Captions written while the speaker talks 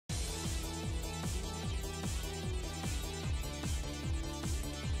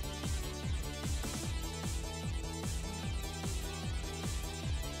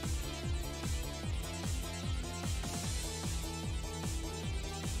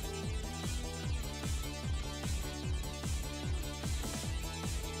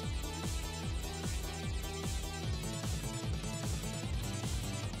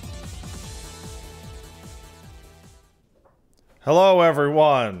Hello,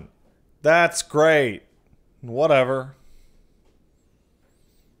 everyone. That's great. Whatever.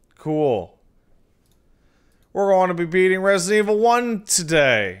 Cool. We're going to be beating Resident Evil 1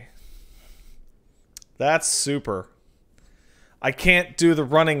 today. That's super. I can't do the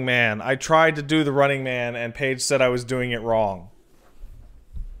Running Man. I tried to do the Running Man, and Paige said I was doing it wrong.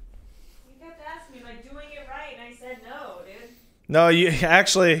 You kept asking me, am I doing it right? And I said no, dude. No, you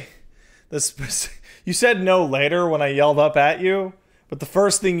actually... You said no later when I yelled up at you, but the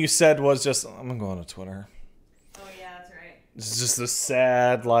first thing you said was just, I'm going to Twitter. Oh, yeah, that's right. It's just a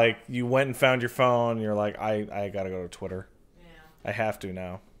sad, like, you went and found your phone, and you're like, I gotta go to Twitter. Yeah. I have to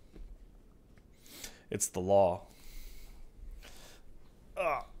now. It's the law.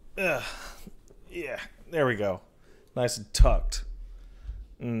 Yeah, there we go. Nice and tucked.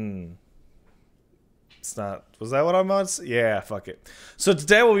 It's not... Was that what I'm on? Yeah, fuck it. So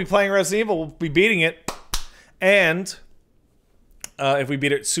today we'll be playing Resident Evil. We'll be beating it. And if we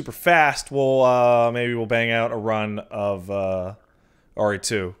beat it super fast, we'll maybe we'll bang out a run of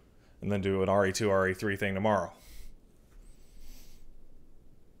RE2. And then do an RE2, RE3 thing tomorrow.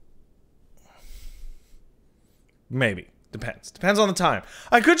 Maybe. Depends. Depends on the time.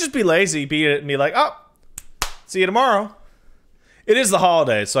 I could just be lazy, beat it, and be like, oh, see you tomorrow. It is the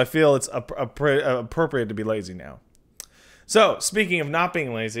holidays, so I feel it's appropriate to be lazy now. So, speaking of not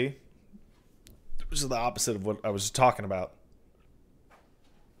being lazy, which is the opposite of what I was just talking about,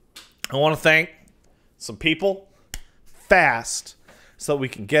 I want to thank some people fast so that we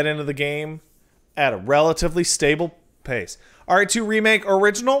can get into the game at a relatively stable pace. RE2 Remake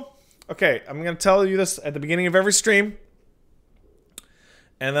Original. Okay, I'm going to tell you this at the beginning of every stream.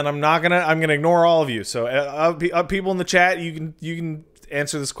 And then I'm gonna ignore all of you. So people in the chat, you can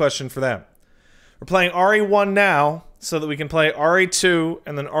answer this question for them. We're playing RE1 now, so that we can play RE2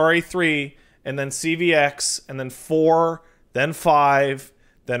 and then RE3 and then CVX and then 4, then 5,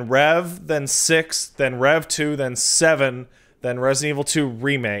 then Rev, then 6, then Rev 2, then 7, then Resident Evil 2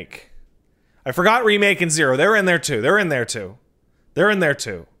 Remake. I forgot Remake and 0. They're in there too. They're in there too. They're in there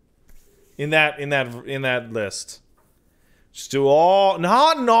too. In that list. Just do all...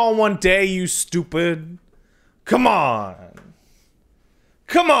 Not in all one day, you stupid. Come on.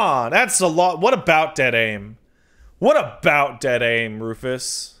 Come on. That's a lot. What about Dead Aim? What about Dead Aim,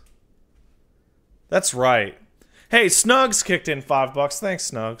 Rufus? That's right. Hey, Snugs kicked in $5. Thanks,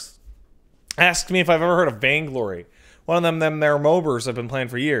 Snugs. Asked me if I've ever heard of Vainglory. One of them there MOBers I've been playing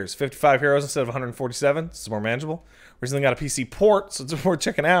for years. 55 heroes instead of 147. This is more manageable. Recently got a PC port, so it's worth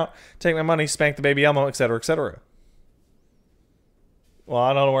checking out. Take my money, spank the baby Elmo, etc., etc. Well,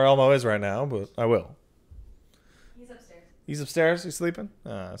 I don't know where Elmo is right now, but I will. He's upstairs. He's upstairs? He's sleeping?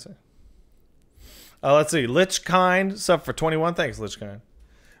 Ah, I see. Let's see. Lichkind, sub for 21. Thanks, Lichkind.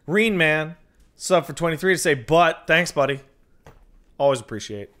 Reen Man, sub for 23 to say, but. Thanks, buddy. Always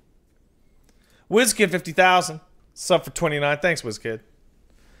appreciate. WizKid 50,000, sub for 29. Thanks, WizKid.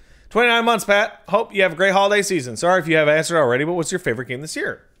 29 months, Pat. Hope you have a great holiday season. Sorry if you have answered already, but what's your favorite game this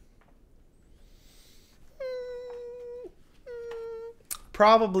year?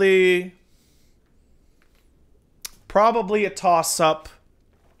 Probably a toss-up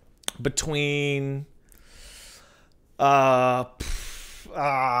between Outer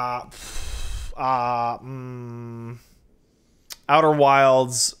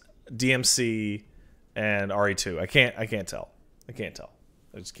Wilds, DMC, and RE2. I can't tell. I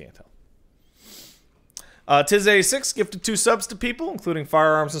just can't tell. Tiz86 gifted 2 subs to people, including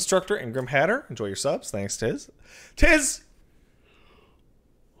Firearms Instructor and Grim Hatter. Enjoy your subs. Thanks, Tiz.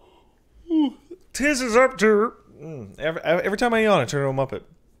 Tiz is up to... Every time I yawn, I turn to a Muppet.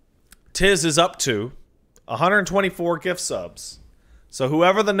 Tiz is up to 124 gift subs. So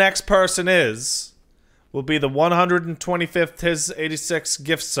whoever the next person is will be the 125th Tiz86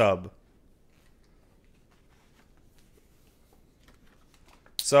 gift sub.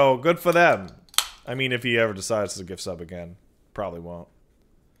 So good for them. I mean, if he ever decides to gift sub again. Probably won't.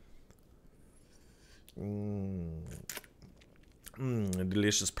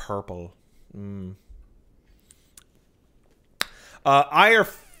 Delicious purple. Ire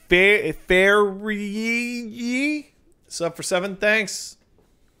Fairy sub for 7. Thanks.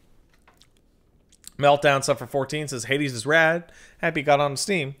 Meltdown sub for 14 says Hades is rad. Happy got on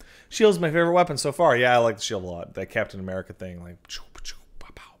Steam. Shield's my favorite weapon so far. Yeah, I like the shield a lot. That Captain America thing, like.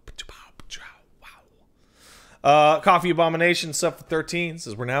 Coffee Abomination sub for 13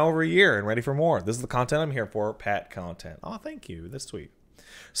 says we're now over a year and ready for more. This is the content I'm here for. Pat content. Oh, thank you. That's sweet.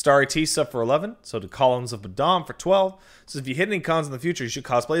 Starry T sub for 11. So did Columns of Badam for 12. Says if you hit any cons in the future, you should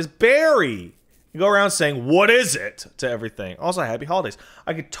cosplay as Barry. You go around saying, what is it? To everything. Also, happy holidays.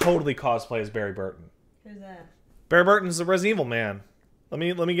 I could totally cosplay as Barry Burton. Who's that? Barry Burton's the Resident Evil man. Let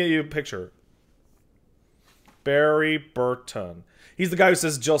me get you a picture. Barry Burton. He's the guy who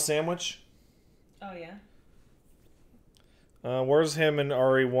says Jill Sandwich. Oh yeah. Where's him in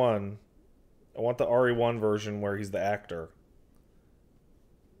RE1? I want the RE1 version where he's the actor.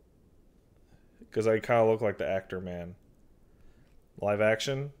 Because I kind of look like the actor, man. Live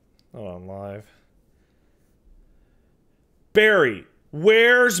action? Hold on, live. Barry.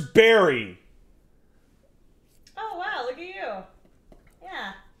 Where's Barry? Oh wow, look at you.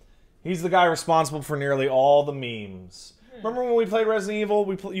 Yeah. He's the guy responsible for nearly all the memes. Remember when we played Resident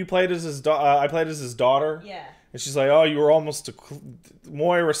Evil? You played as his I played as his daughter. Yeah. And she's like, "Oh, you were almost a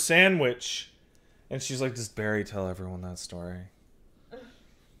Moira Sandwich," and she's like, "Does Barry tell everyone that story?"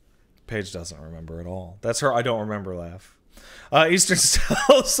 Paige doesn't remember at all. That's her I don't remember laugh. Eastern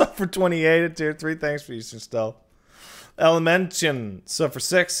Stealth sub for 28 at tier 3. Thanks for Eastern Stealth. Elemention sub for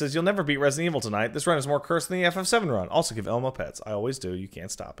 6 says, "You'll never beat Resident Evil tonight. This run is more cursed than the FF7 run. Also give Elmo pets. I always do. You can't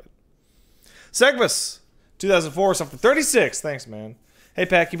stop it." Segbus 2004 sub for 36. Thanks, man. Hey,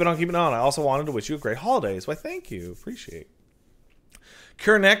 Pat, keep it on, keep it on. I also wanted to wish you a great holidays. Why, thank you. Appreciate.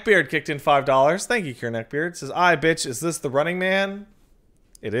 Cure Neckbeard kicked in $5. Thank you, Cure Neckbeard. Says, "Aye, bitch, is this the Running Man?"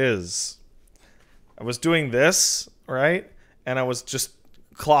 It is. I was doing this, right? And I was just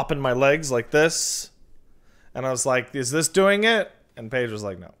clopping my legs like this. And I was like, "Is this doing it?" And Paige was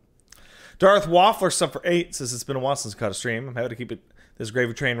like, "No." Darth Waffler sub for 8 says, "It's been a while since I caught a stream. I'm happy to keep this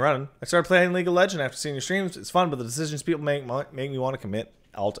gravy train running. I started playing League of Legends after seeing your streams. It's fun, but the decisions people make me want to commit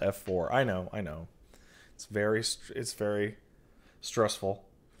Alt F4. I know. It's very stressful.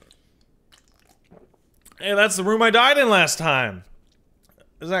 Hey, that's the room I died in last time.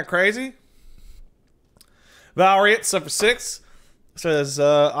 Isn't that crazy? Valerie at sub for 6 says,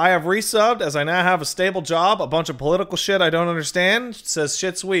 "I have resubbed as I now have a stable job. A bunch of political shit I don't understand." Says,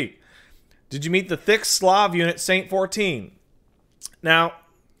 "Shit's weak. Did you meet the thick Slav unit Saint 14? Now,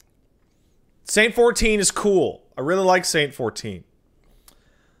 Saint 14 is cool. I really like Saint 14.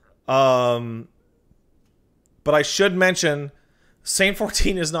 But I should mention, Saint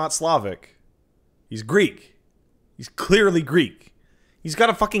 14 is not Slavic. He's Greek. He's clearly Greek. He's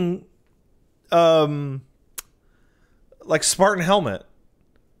got a fucking, like Spartan helmet.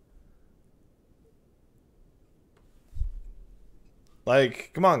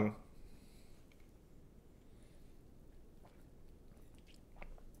 Like, come on.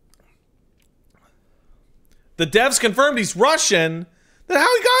 The devs confirmed he's Russian. Then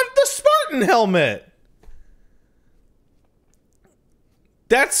how he got the Spartan helmet?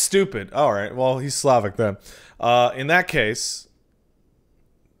 That's stupid. All right. Well, he's Slavic then. In that case,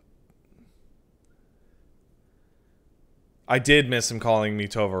 I did miss him calling me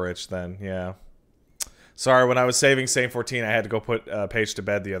Tovarich then. Yeah. Sorry, when I was saving Saint 14, I had to go put Paige to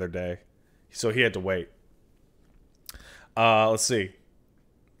bed the other day. So he had to wait. Let's see.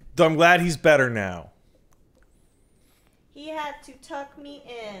 Though I'm glad he's better now. He had to tuck me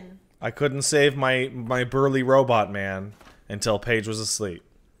in. I couldn't save my burly robot man until Paige was asleep.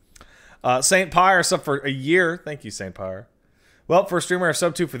 St. Pyre sub for a year. Thank you, St. Pyre. Well, for a streamer, I've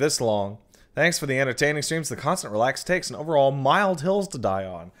sub 2 for this long. Thanks for the entertaining streams, the constant relaxed takes, and overall mild hills to die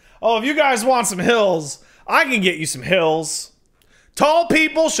on. Oh, if you guys want some hills, I can get you some hills. Tall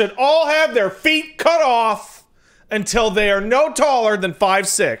people should all have their feet cut off until they are no taller than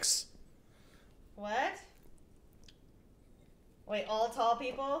 5'6". What? Wait, all tall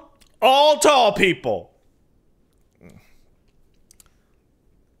people? All tall people.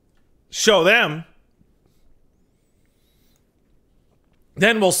 Show them.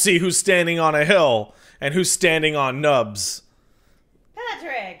 Then we'll see who's standing on a hill and who's standing on nubs.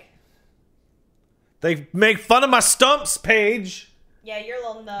 Patrick! They make fun of my stumps, Paige. Yeah, your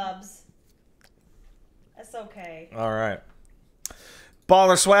little nubs. That's okay. All right.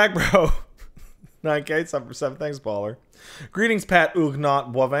 Baller swag, bro. 9K, 7%. Thanks, Baller. Greetings, Pat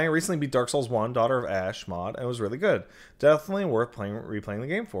Ugnot Boivin. Recently beat Dark Souls 1, Daughter of Ash mod, and it was really good. Definitely worth replaying the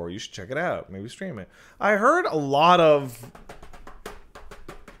game for. You should check it out. Maybe stream it. I heard a lot of...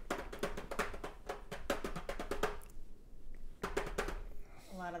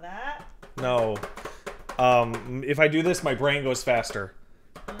 A lot of that? No. If I do this, my brain goes faster.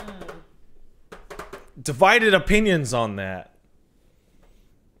 Divided opinions on that.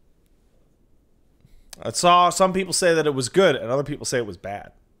 I saw some people say that it was good, and other people say it was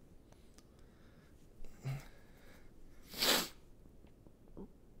bad.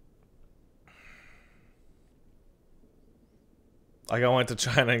 Like I went to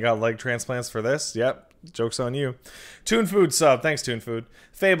China and got leg transplants for this. Yep, joke's on you. Toon Food sub. Thanks, Toon Food.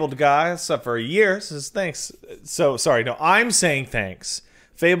 Fabled Guy sub for a year. Says thanks. So, sorry, no, I'm saying thanks.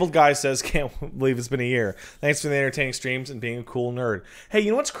 Fabled Guy says, can't believe it's been a year. Thanks for the entertaining streams and being a cool nerd. Hey, you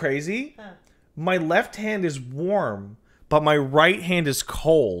know what's crazy? Huh. My left hand is warm, but my right hand is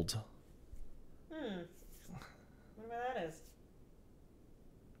cold. Wonder what that is.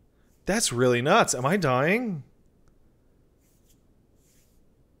 That's really nuts. Am I dying?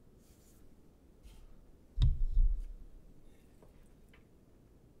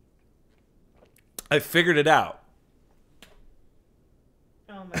 I figured it out.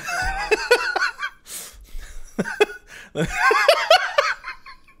 Oh my god.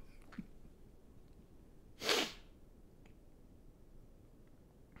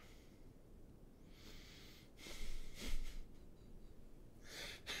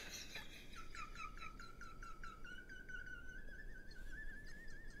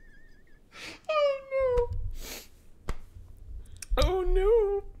 Oh no. Oh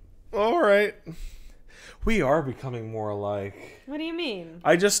no. All right. We are becoming more alike. What do you mean?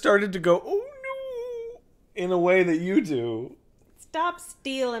 I just started to go, oh no, in a way that you do. Stop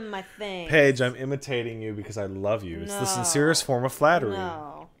stealing my thing. Paige, I'm imitating you because I love you. It's the sincerest form of flattery.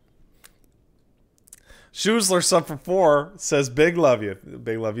 No. Shoesler sub for 4 says, big love you.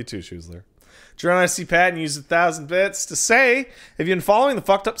 Big love you too, Shoesler. Jordan, I see Pat and used 1,000 bits to say, have you been following the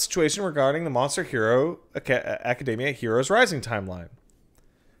fucked up situation regarding the Monster Hero Academia Heroes Rising timeline?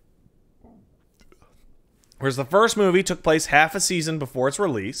 Whereas the first movie took place half a season before its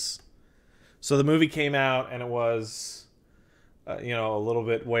release. So the movie came out and it was, a little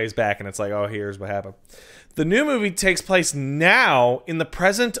bit ways back. And it's like, oh, here's what happened. The new movie takes place now in the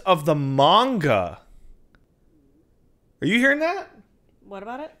present of the manga. Are you hearing that? What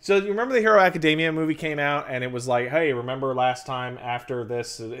about it? So you remember the Hero Academia movie came out and it was like, hey, remember last time after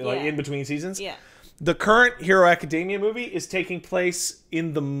this, like in between seasons? Yeah. The current Hero Academia movie is taking place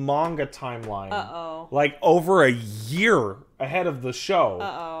in the manga timeline. Uh-oh. Like over a year ahead of the show.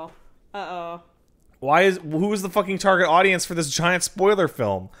 Uh-oh. Uh-oh. Who is the fucking target audience for this giant spoiler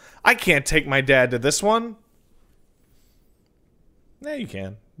film? I can't take my dad to this one. Yeah, you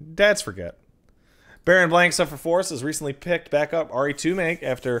can. Dads forget. Baron Blank Suffer Force has recently picked back up RE2 Make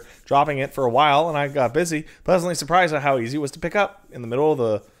after dropping it for a while, and I got busy. Pleasantly surprised at how easy it was to pick up. In the middle of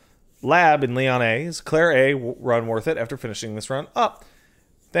the lab in Leon A. Is Claire A. run worth it after finishing this run up?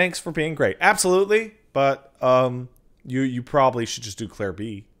 Thanks for being great. Absolutely, but you probably should just do Claire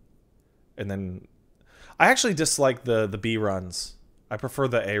B. And then I actually dislike the B runs. I prefer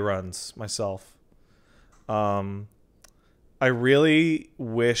the A runs myself. I really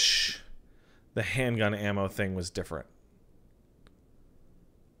wish the handgun ammo thing was different.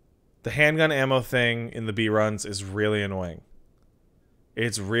 The handgun ammo thing in the B runs is really annoying.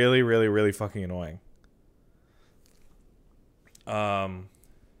 It's really, really, really fucking annoying. I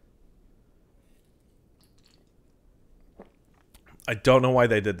don't know why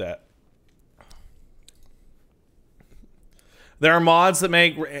they did that. There are mods that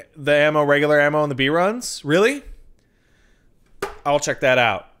make the ammo regular ammo in the B runs? Really? I'll check that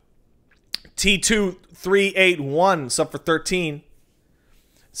out. T2381, sub for 13,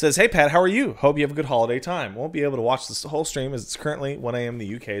 says, hey Pat, how are you? Hope you have a good holiday time. Won't be able to watch this whole stream as it's currently 1 a.m. in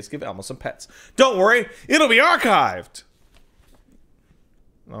the UK. Let's give Elmo some pets. Don't worry, it'll be archived.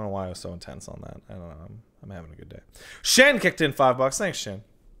 I don't know why I was so intense on that. I don't know. I'm having a good day. Shen kicked in $5. Thanks, Shen.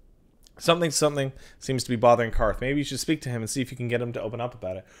 Something seems to be bothering Karth. Maybe you should speak to him and see if you can get him to open up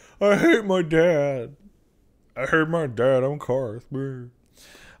about it. I hate my dad. I'm Karth.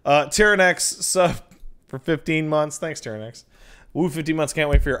 Tyrannex sub for 15 months. Thanks, Tyrannex. Woo, 15 months. Can't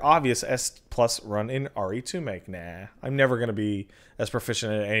wait for your obvious S plus run in RE2 make. Nah, I'm never going to be as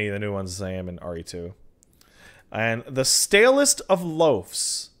proficient in any of the new ones as I am in RE2. And the Stalest of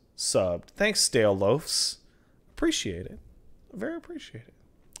Loafs subbed. Thanks, Stale Loafs. Appreciate it. Very appreciate it.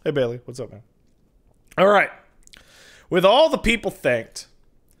 Hey, Bailey. What's up, man? All right. With all the people thanked,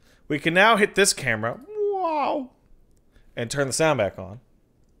 we can now hit this camera. Wow. And turn the sound back on.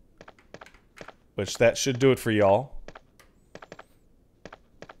 Which that should do it for y'all.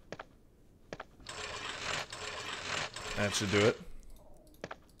 That should do it.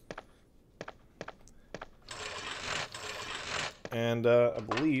 And I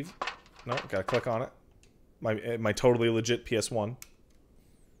believe, no, gotta click on it. My totally legit PS1.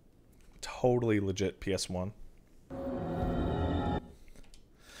 Totally legit PS1.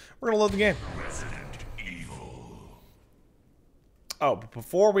 We're gonna load the game. Oh, but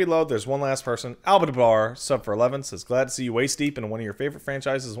before we load, there's one last person. Albabar, sub for 11, says, glad to see you waist deep in one of your favorite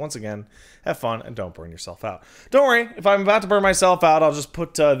franchises once again. Have fun and don't burn yourself out. Don't worry, if I'm about to burn myself out, I'll just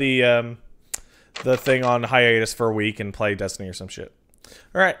put the thing on hiatus for a week and play Destiny or some shit.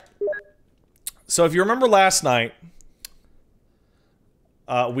 All right. So if you remember last night,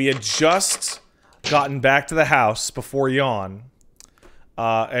 We had just gotten back to the house before yawn,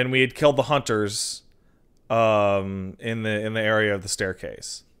 and we had killed the hunters in the area of the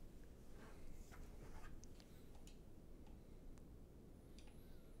staircase.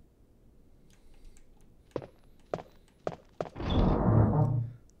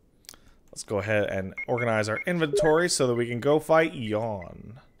 Let's go ahead and organize our inventory so that we can go fight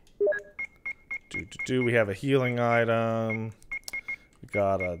yawn. We have a healing item. We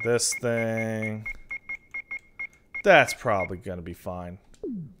got this thing. That's probably gonna be fine.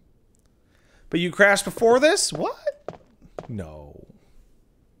 But you crashed before this? What? No.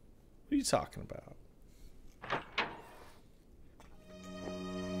 What are you talking about?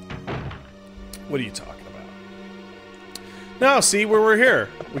 What are you talking about? No, see, we're here.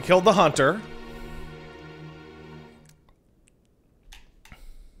 We killed the hunter.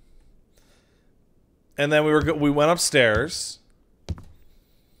 And then we went upstairs.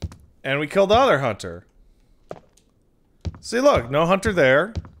 And we killed the other hunter. See, look, no hunter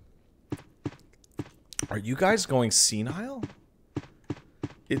there. Are you guys going senile?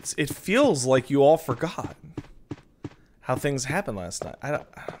 It feels like you all forgot how things happened last night.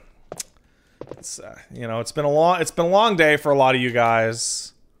 It's you know, it's been a long day for a lot of you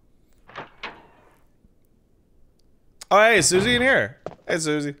guys. Oh, hey, Susie in here. Hey,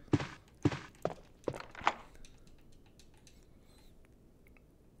 Susie.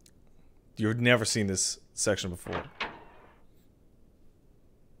 You've never seen this section before.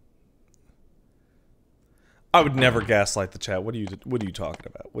 I would never gaslight the chat. What are you talking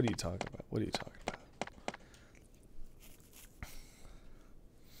about? What are you talking about? What are you talking about?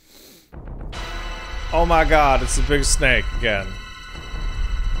 Oh my god, it's a big snake again.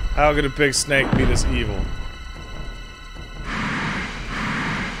 How could a big snake be this evil?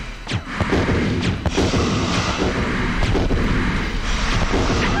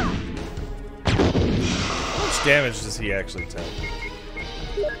 How much damage does he actually take?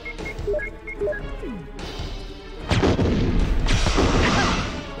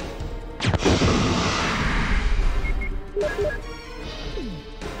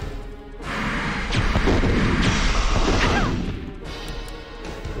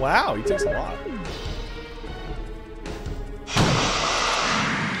 Wow, he takes a lot.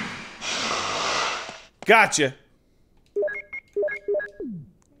 Gotcha.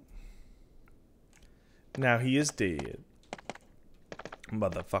 Now he is dead.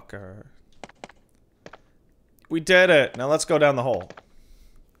 Motherfucker. We did it. Now let's go down the hole.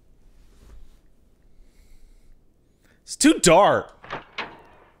 It's too dark.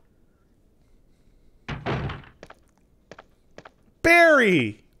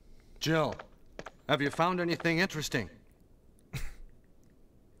 Barry! Jill, have you found anything interesting?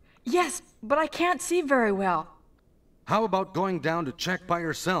 Yes, but I can't see very well. How about going down to check by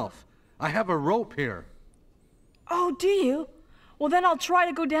yourself? I have a rope here. Oh, do you? Well, then I'll try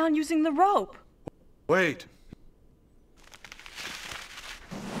to go down using the rope. Wait.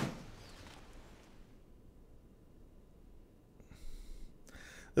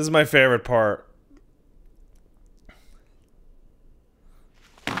 This is my favorite part.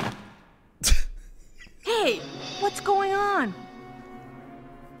 Hey, what's going on?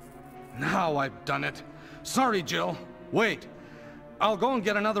 Now I've done it. Sorry, Jill. Wait. I'll go and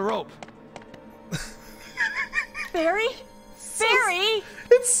get another rope. Barry? Barry?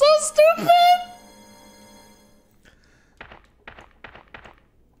 It's so stupid!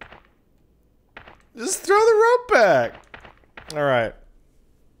 Just throw the rope back. Alright.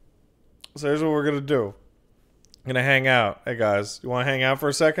 So here's what we're gonna do. I'm gonna hang out. Hey guys, you wanna hang out for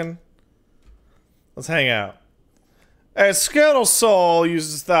a second? Let's hang out. Hey, Skittle Soul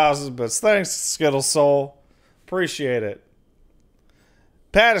uses 1,000 bits. Thanks, Skittle Soul. Appreciate it.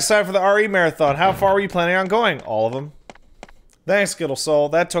 Pat, it's time for the RE Marathon. How far were you planning on going? All of them. Thanks, Skittle Soul.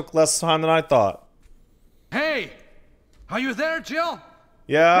 That took less time than I thought. Hey! Are you there, Jill?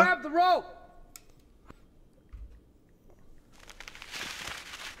 Yeah? Grab the rope!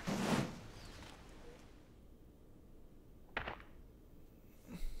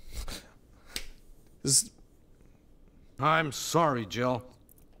 I'm sorry, Jill.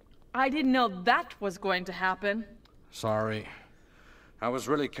 I didn't know that was going to happen. Sorry. I was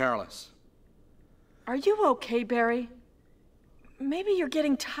really careless. Are you okay, Barry? Maybe you're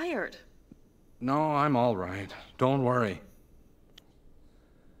getting tired. No, I'm all right. Don't worry.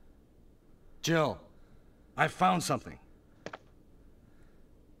 Jill, I found something.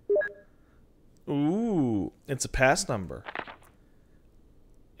 Ooh, it's a pass number.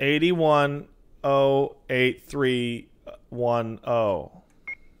 81-08310.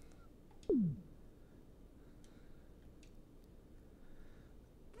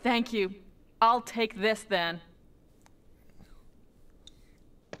 Thank you. I'll take this then.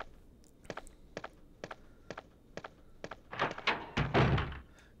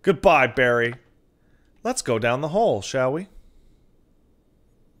 Goodbye, Barry. Let's go down the hole, shall we?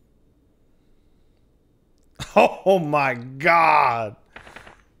 Oh my god!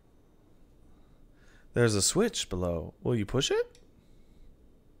 There's a switch below. Will you push it?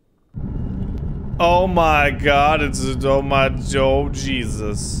 Oh my god, it's oh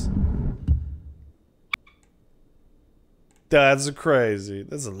Jesus. That's crazy.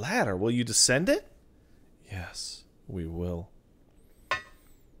 There's a ladder. Will you descend it? Yes, we will.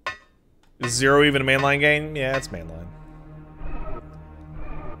 Is Zero even a mainline game? Yeah, it's mainline.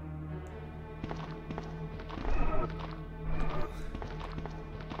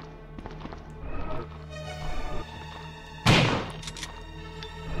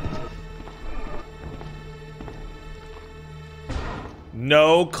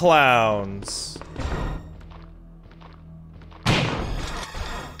 No clowns.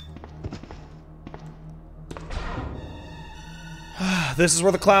 This is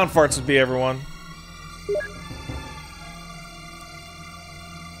where the clown farts would be, everyone.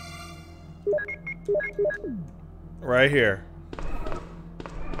 Right here.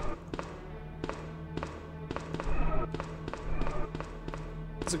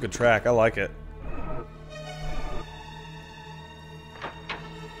 It's a good track. I like it.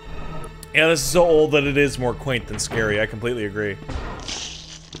 Yeah, this is so old that it is more quaint than scary. I completely agree.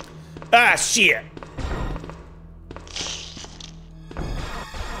 Ah, shit!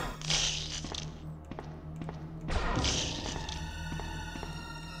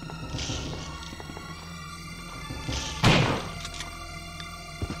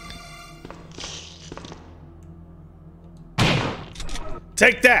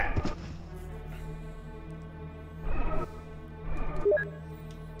 Take that!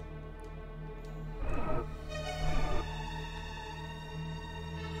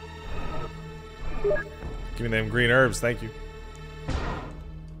 Give me them green herbs, thank you.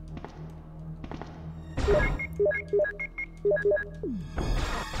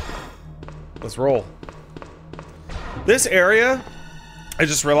 Let's roll. This area, I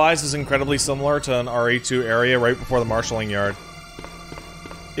just realized, is incredibly similar to an RE2 area right before the marshalling yard.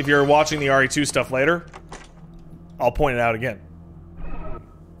 If you're watching the RE2 stuff later, I'll point it out again.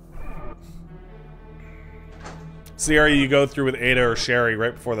 It's the area you go through with Ada or Sherry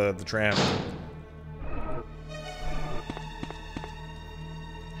right before the tram.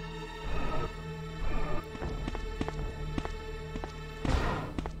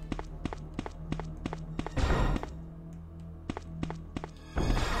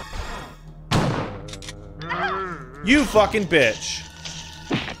 You fucking bitch.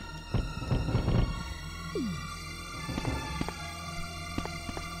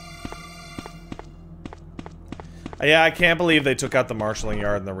 Yeah, I can't believe they took out the marshalling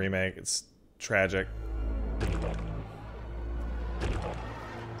yard in the remake. It's tragic.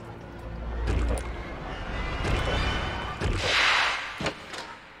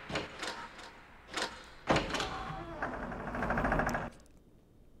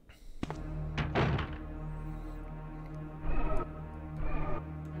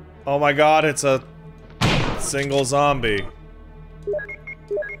 Oh my god, it's a single zombie.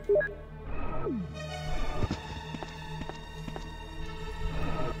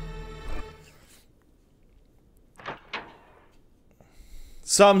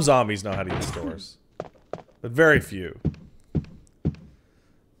 Some zombies know how to use doors, but very few.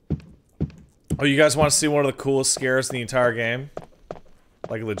 Oh, you guys want to see one of the coolest scares in the entire game?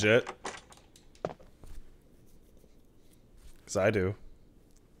 Like, legit? Because I do.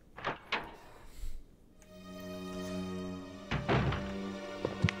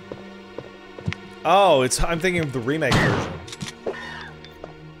 Oh, I'm thinking of the remake version.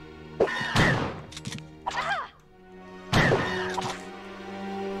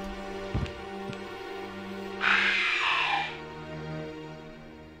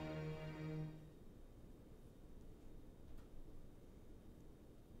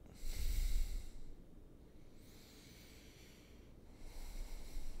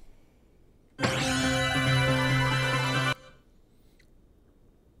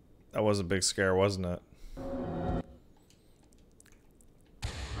 That was a big scare, wasn't it?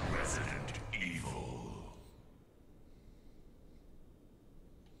 Resident Evil.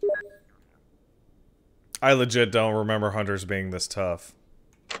 I legit don't remember hunters being this tough.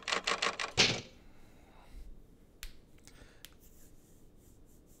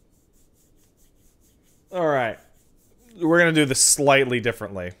 Alright. We're gonna do this slightly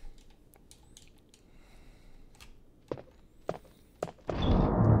differently.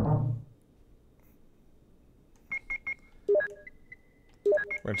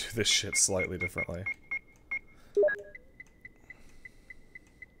 We're gonna do this shit slightly differently.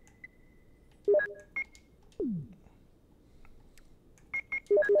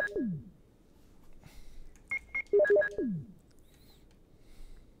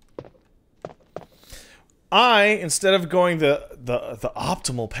 Instead of going the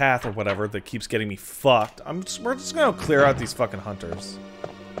optimal path or whatever that keeps getting me fucked, we're just gonna clear out these fucking hunters.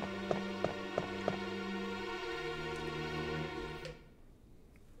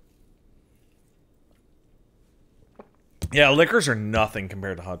 Yeah, liquors are nothing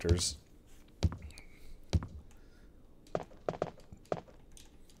compared to hunters.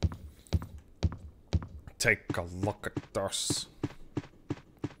 Take a look at this.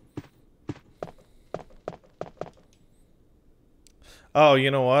 Oh,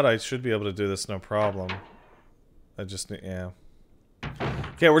 you know what? I should be able to do this no problem. I just need, yeah.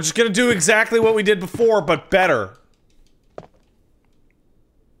 Okay, we're just gonna do exactly what we did before, but better.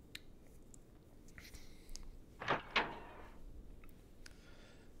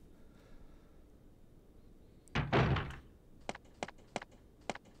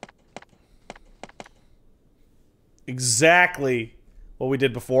 Exactly what we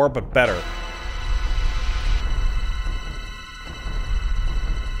did before, but better.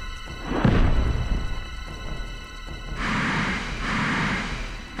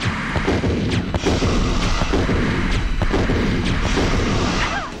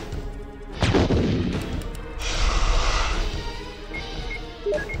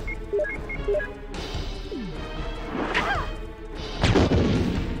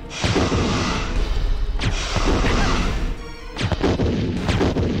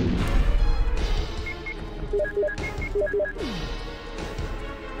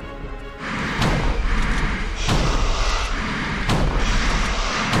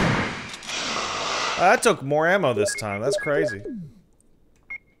 That took more ammo this time. That's crazy.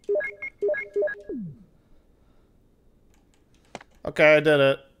 Okay, I did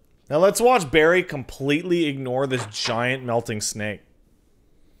it. Now let's watch Barry completely ignore this giant melting snake.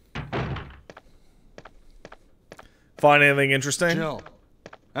 Find anything interesting? Jill,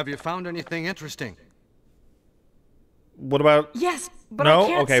 have you found anything interesting? What about... Yes, but No? I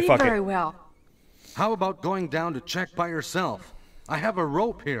can't Okay, see fuck it. very well. How about going down to check by yourself? I have a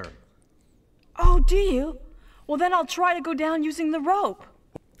rope here. Oh, do you? Well, then I'll try to go down using the rope.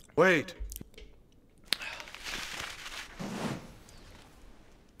 Wait.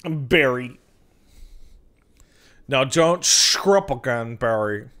 Barry. Now don't scrup again,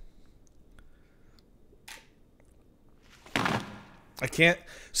 Barry. I can't...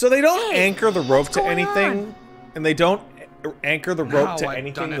 So they don't anchor the rope to going anything, on? and they don't anchor the rope Now to I've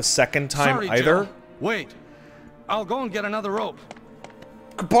anything done it. the second time Sorry, either. Jill. Wait. I'll go and get another rope.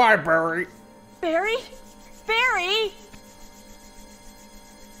 Goodbye, Barry. Barry? Barry?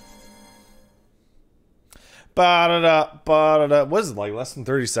 Ba-da-da, ba-da-da. What is it, like less than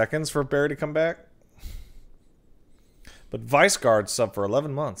 30 seconds for Barry to come back? But ViceGuard sub for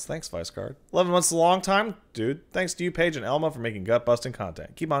 11 months. Thanks, ViceGuard. 11 months is a long time, dude. Thanks to you, Paige and Elma, for making gut-busting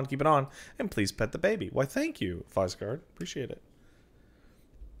content. Keep on, keep it on, and please pet the baby. Why, thank you, ViceGuard. Appreciate it.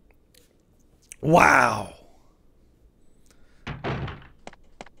 Wow.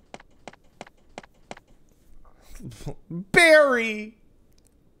 Barry!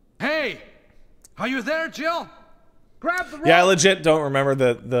 Hey! Are you there, Jill? Grab the rope! Yeah, I legit don't remember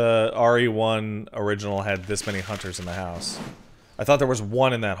that the RE1 original had this many hunters in the house. I thought there was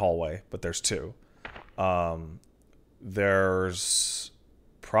one in that hallway, but there's two. There's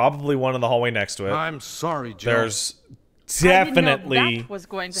probably one in the hallway next to it. I'm sorry, Jill. There's I didn't know definitely that was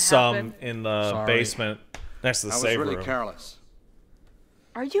going to some happen. in the Sorry. basement next to the I was save really room. careless.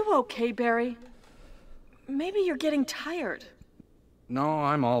 Are you okay, Barry? Maybe you're getting tired. No,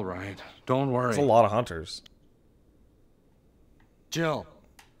 I'm all right. Don't worry. There's a lot of hunters. Jill,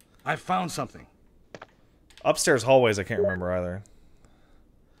 I found something. Upstairs hallways, I can't remember either.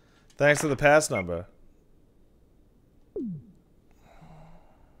 Thanks to the pass number.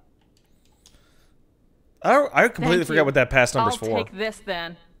 I completely Thank forgot you. what that pass number's I'll for. take this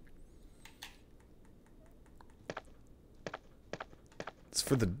then. It's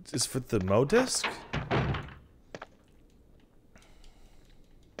for the Mo disc?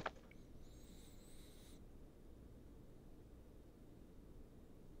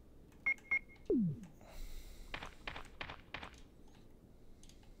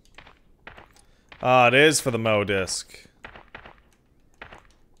 Ah, it is for the Mo disc.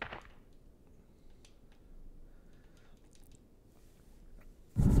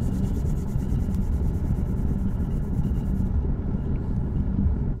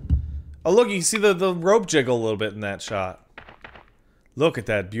 Oh, look, you can see the rope jiggle a little bit in that shot. Look at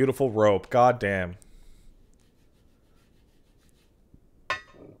that beautiful rope. God damn.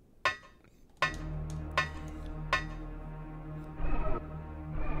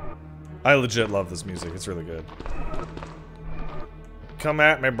 I legit love this music. It's really good. Come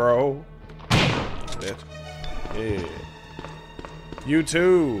at me, bro. Shit. Yeah. You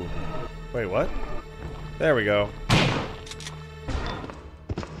too. Wait, what? There we go.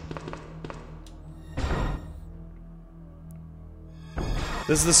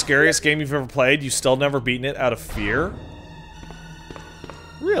 This is the scariest game you've ever played. You still never beaten it out of fear?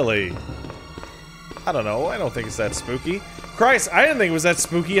 Really? I don't know. I don't think it's that spooky. Christ, I didn't think it was that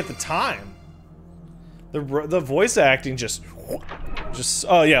spooky at the time. The voice acting just...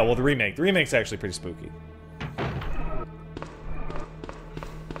 Oh yeah, well the remake. The remake's actually pretty spooky.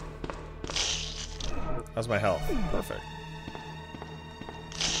 How's my health? Perfect.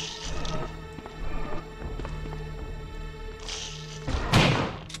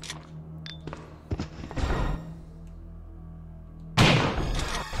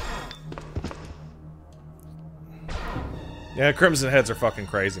 Yeah, Crimson Heads are fucking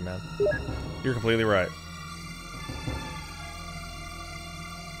crazy, man. You're completely right.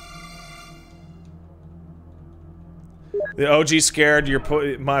 The OG scared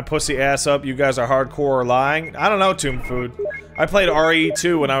my pussy ass up. You guys are hardcore lying. I don't know, Tomb Food. I played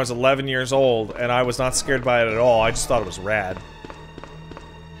RE2 when I was 11 years old, and I was not scared by it at all. I just thought it was rad.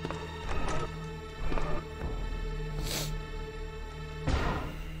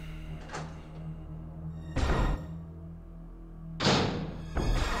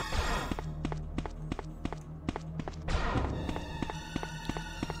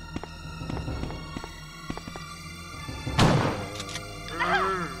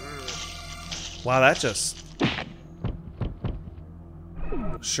 Wow, that just...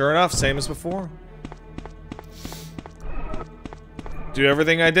 Sure enough, same as before. Do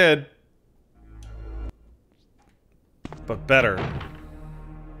everything I did. But better.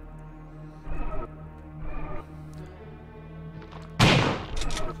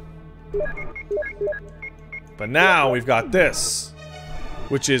 But now we've got this,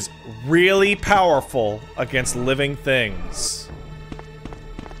 which is really powerful against living things.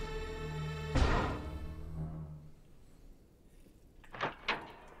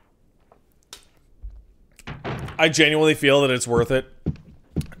 I genuinely feel that it's worth it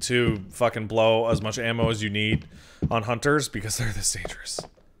to fucking blow as much ammo as you need on hunters because they're this dangerous.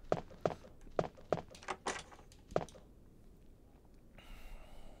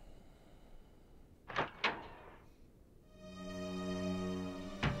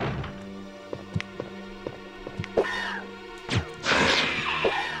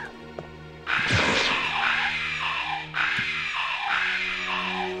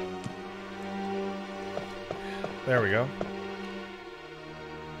 There we go.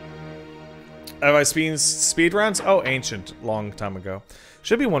 Have I seen speed runs? Oh, ancient, long time ago.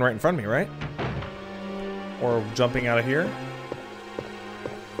 Should be one right in front of me, right? Or jumping out of here.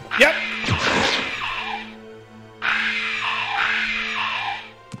 Yep.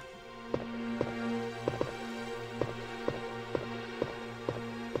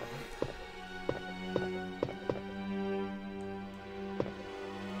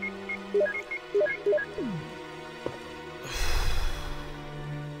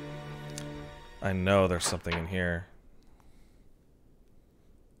 I know there's something in here.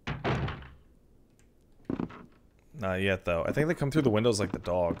 Not yet, though. I think they come through the windows like the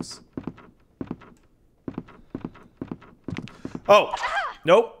dogs. Oh!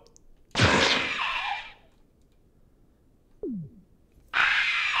 Nope! I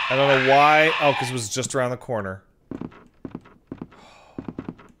don't know why. Oh, because it was just around the corner.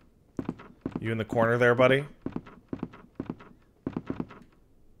 You in the corner there, buddy?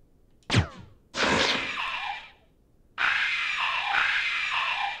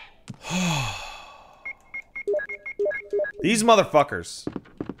 These motherfuckers.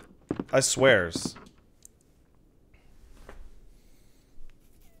 I swears.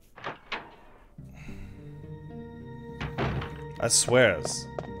 I swears.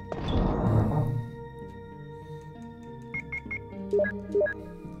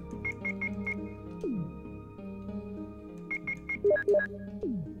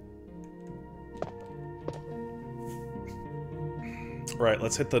 Right,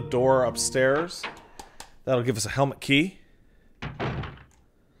 let's hit the door upstairs. That'll give us a helmet key.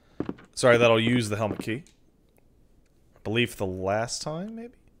 Sorry, that'll use the helmet key. I believe the last time,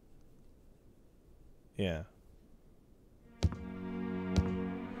 maybe? Yeah.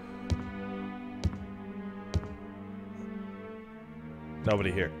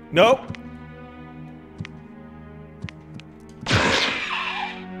 Nobody here. Nope!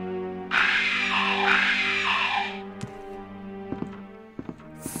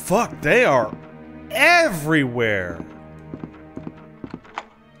 fuck, they are everywhere.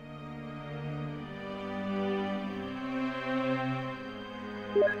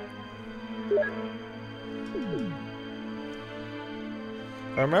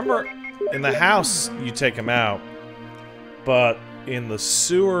 I remember in the house you take them out, but in the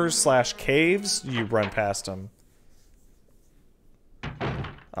sewers / caves you run past them.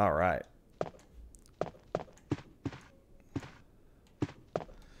 All right.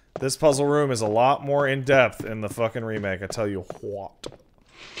 This puzzle room is a lot more in depth in the fucking remake, I tell you what.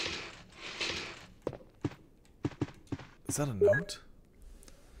 Is that a note?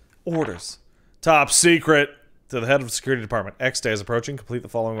 Orders. Top secret. To the head of the security department. X day is approaching. Complete the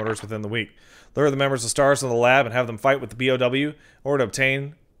following orders within the week. Lure the members of STARS in the lab and have them fight with the BOW or to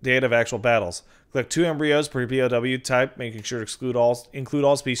obtain data of actual battles. Collect 2 embryos per BOW type, making sure to include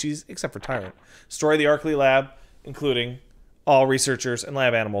all species except for Tyrant. Destroy the Arkley lab, including all researchers and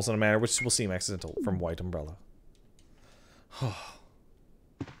lab animals in a manner which will seem accidental from White Umbrella.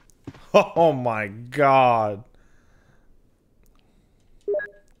 Oh my god.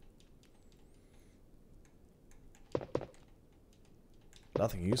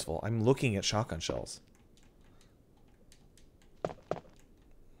 Nothing useful. I'm looking at shotgun shells.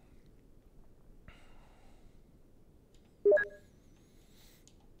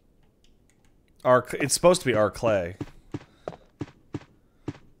 It's supposed to be our clay.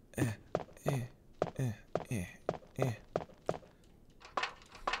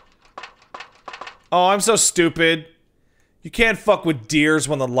 Oh, I'm so stupid. You can't fuck with deers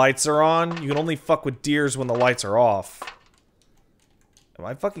when the lights are on. You can only fuck with deers when the lights are off. Am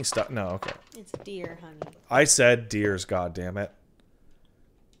I fucking stuck? No, okay. It's deer, honey. I said deers, goddammit.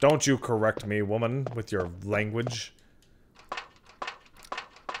 Don't you correct me, woman, with your language.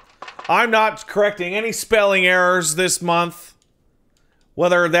 I'm not correcting any spelling errors this month.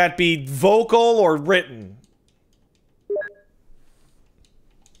 Whether that be vocal or written.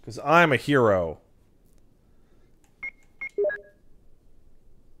 Because I'm a hero.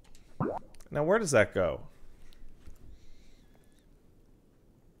 Now, where does that go?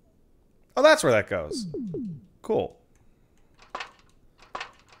 Oh, that's where that goes. Cool.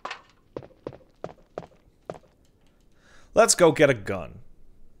 Let's go get a gun.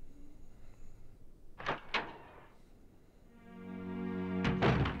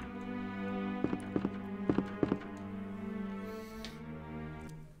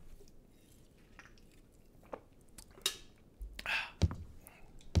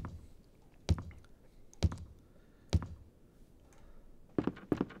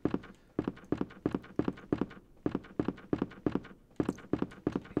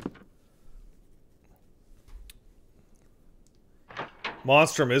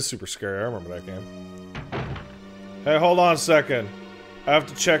 Monstrum is super scary. I remember that game. Hey, hold on a second. I have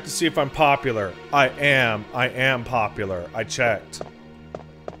to check to see if I'm popular. I am popular. I checked.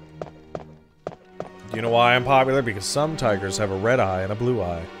 Do you know why I'm popular? Because some tigers have a red eye and a blue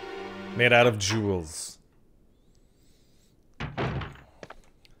eye. Made out of jewels.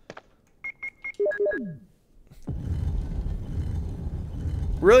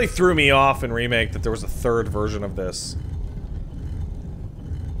 Really threw me off in Remake that there was a third version of this.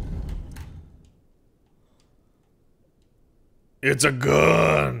 It's a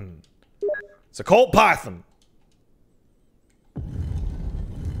gun. It's a Colt Python.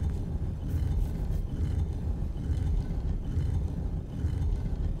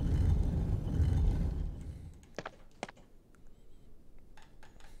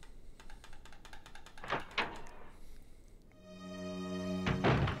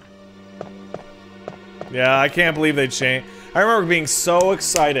 Yeah, I can't believe they changed. I remember being so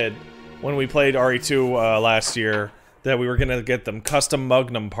excited when we played RE2 last year that we were gonna get them custom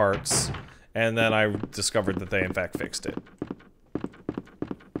Magnum parts, and then I discovered that they in fact fixed it.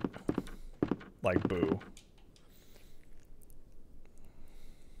 Like, boo.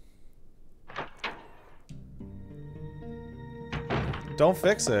 Don't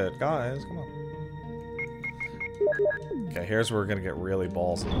fix it, guys, come on. Okay, here's where we're gonna get really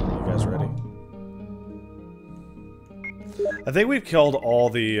ballsy. You guys ready? I think we've killed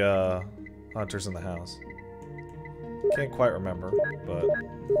all the, hunters in the house. Can't quite remember, but...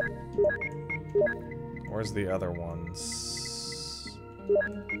 Where's the other ones?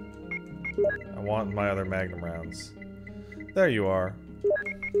 I want my other Magnum rounds. There you are.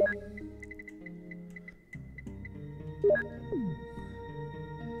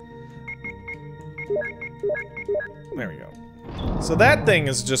 There we go. So that thing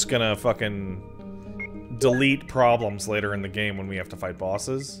is just gonna fucking delete problems later in the game when we have to fight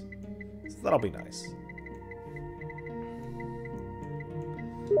bosses. So that'll be nice.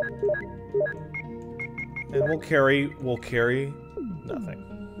 And we'll carry nothing.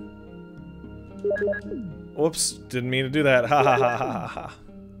 Whoops, didn't mean to do that. Ha ha ha ha ha ha.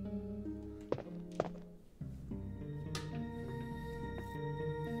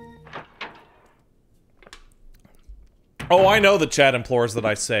 Oh, I know the chat implores that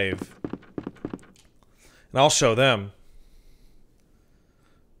I save. And I'll show them.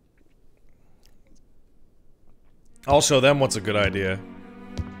 I'll show them what's a good idea.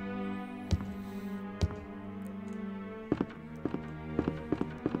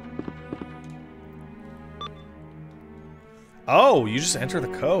 Oh, you just enter the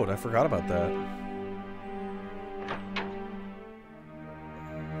code. I forgot about that.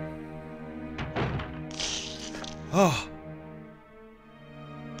 Oh.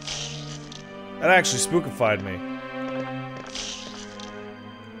 That actually spookified me.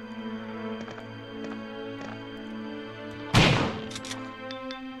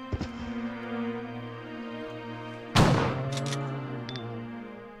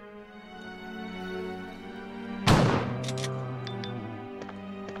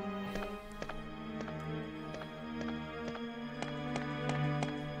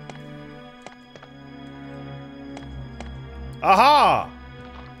 Aha!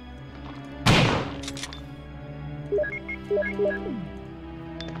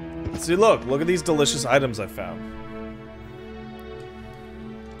 See, look at these delicious items I found.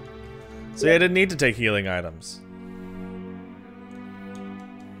 See, I didn't need to take healing items.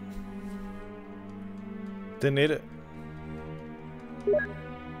 Didn't need it.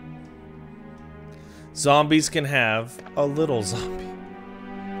 Zombies can have a little zombie.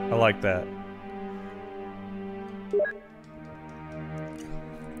 I like that.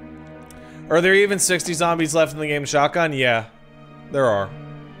 Are there even 60 zombies left in the game Shotgun? Yeah, there are.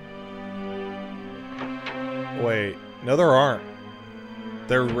 Wait, no there aren't.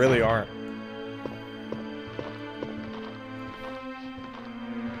 There really aren't.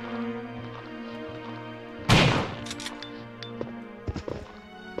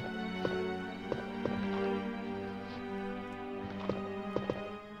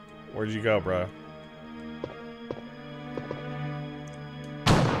 Where'd you go, bro?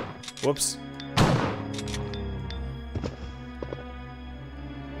 Whoops.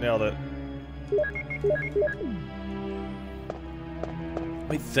 Nailed it. Let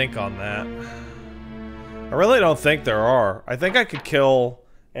me think on that. I really don't think there are. I think I could kill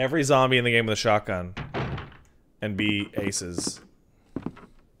every zombie in the game with a shotgun and be aces.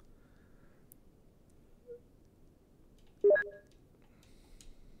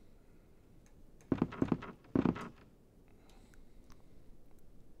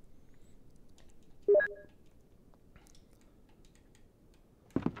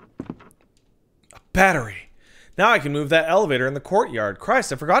 Battery. Now I can move that elevator in the courtyard.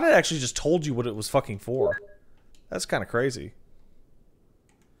 Christ, I forgot it actually just told you what it was fucking for. That's kind of crazy.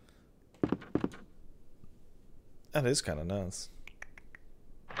 That is kind of nuts.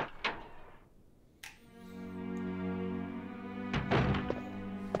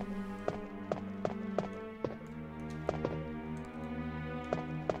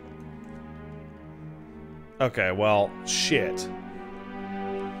 Okay, well, shit.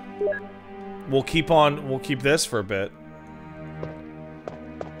 We'll keep this for a bit.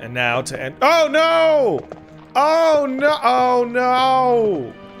 And now to end. Oh no! Oh no! Oh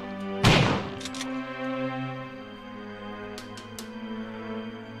no!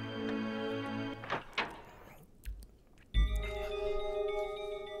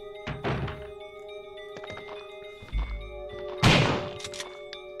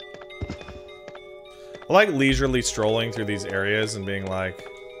 I like leisurely strolling through these areas and being like,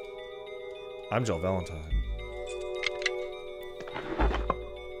 I'm Jill Valentine.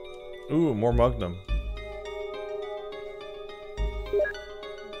 Ooh, more Mugnum.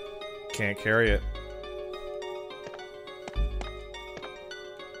 Can't carry it.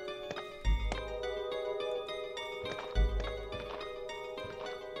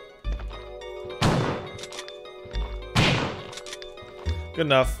 Good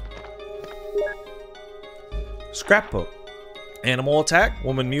enough. Scrapbook. Animal attack.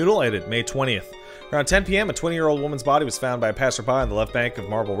 Woman mutilated. May 20th. Around 10 p.m., a 20-year-old woman's body was found by a passerby on the left bank of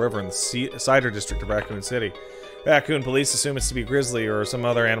Marble River in the Cider District of Raccoon City. Raccoon police assume it's to be grizzly or some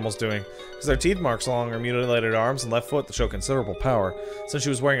other animal's doing, because there are teeth marks along her mutilated arms and left foot that show considerable power. Since she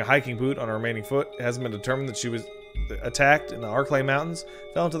was wearing a hiking boot on her remaining foot, it hasn't been determined that she was attacked in the Arklay Mountains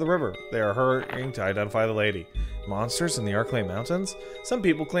fell into the river. They are hurrying to identify the lady. Monsters in the Arklay Mountains? Some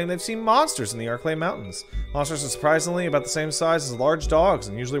people claim they've seen monsters in the Arklay Mountains. Monsters are surprisingly about the same size as large dogs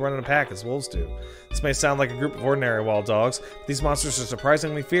and usually run in a pack as wolves do. This may sound like a group of ordinary wild dogs, but these monsters are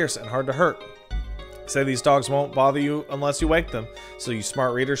surprisingly fierce and hard to hurt. Say these dogs won't bother you unless you wake them, so you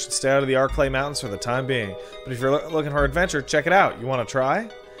smart readers should stay out of the Arklay Mountains for the time being. But if you're looking for adventure, check it out. You want to try?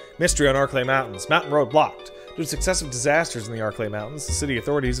 Mystery on Arklay Mountains. Mountain road blocked. Due to successive disasters in the Arklay Mountains, the city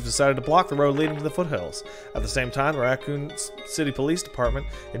authorities have decided to block the road leading to the foothills. At the same time, the Raccoon City Police Department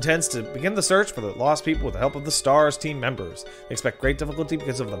intends to begin the search for the lost people with the help of the STARS team members. They expect great difficulty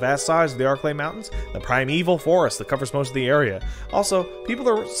because of the vast size of the Arklay Mountains and the primeval forest that covers most of the area. Also, people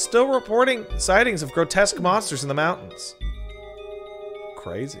are still reporting sightings of grotesque monsters in the mountains.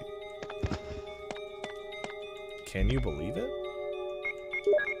 Crazy. Can you believe it?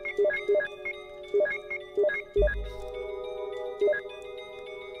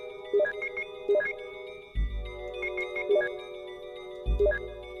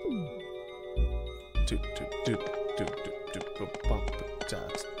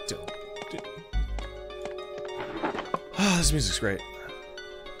 Oh, this music's great.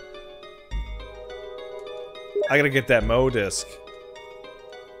 I gotta get that Mo disc.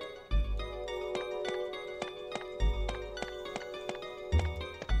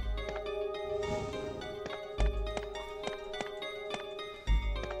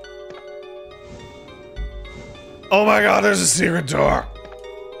 Oh my god, there's a secret door!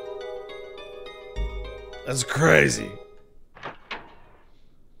 That's crazy.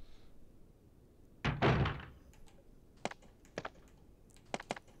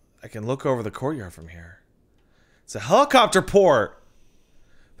 I can look over the courtyard from here. It's a helicopter port!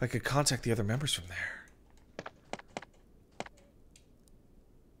 If I could contact the other members from there.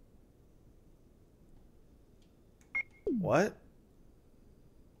 What?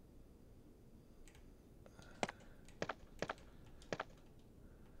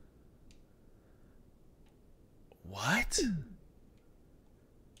 What?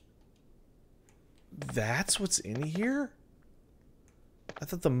 That's what's in here? I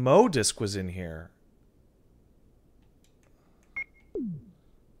thought the Mo disc was in here.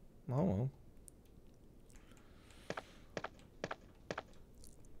 Oh well.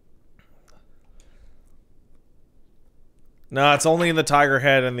 No, it's only in the Tiger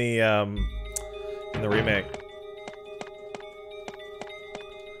Head and the remake.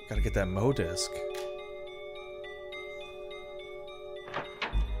 Gotta get that Mo disc.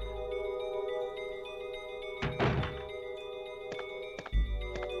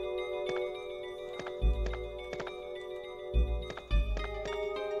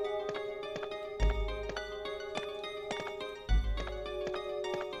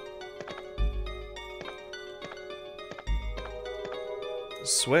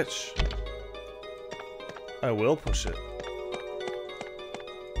 Switch. I will push it.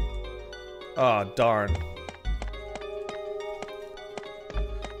 Ah, oh, darn.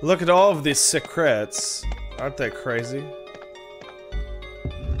 Look at all of these secrets. Aren't they crazy?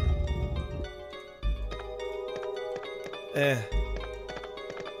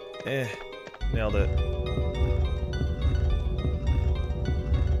 Nailed it.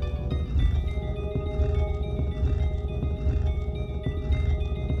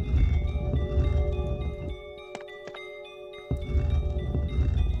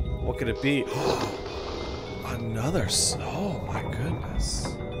 What could it be? Another. Oh my goodness.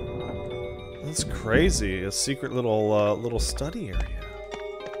 That's crazy. A secret little study area.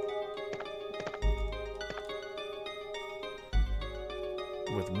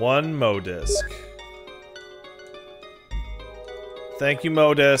 With one Mo disc. Thank you,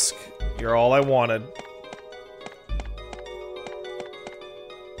 Mo disc. You're all I wanted.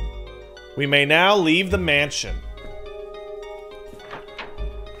 We may now leave the mansion.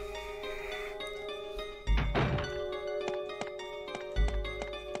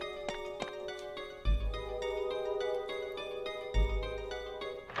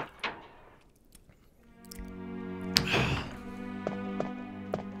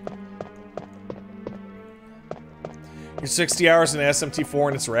 You're 60 hours in SMT4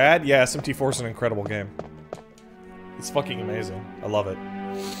 and it's rad? Yeah, SMT4 is an incredible game. It's fucking amazing. I love it.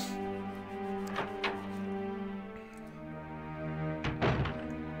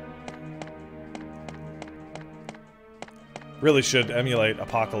 Really should emulate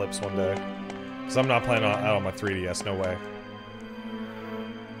Apocalypse one day. Because I'm not playing out on my 3DS, no way.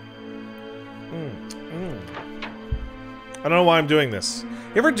 I don't know why I'm doing this.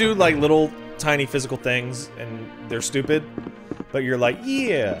 You ever do like little tiny physical things and they're stupid, but you're like,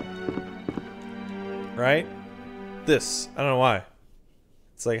 yeah, right? This. I don't know why.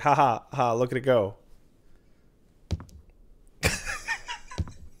 It's like, ha ha, ha, look at it go.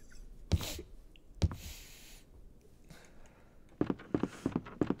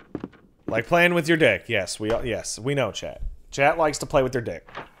 Like playing with your dick. Yes, we know, chat. Chat likes to play with their dick.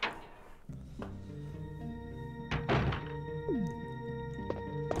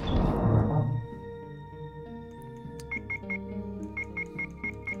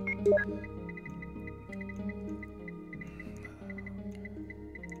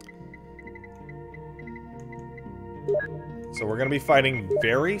 So we're gonna be fighting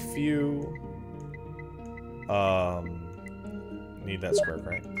very few. Need that square,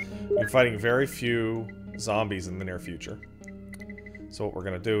 right? We're fighting very few zombies in the near future. So what we're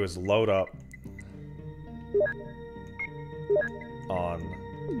gonna do is load up on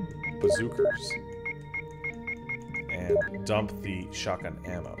bazookas and dump the shotgun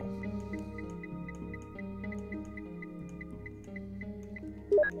ammo.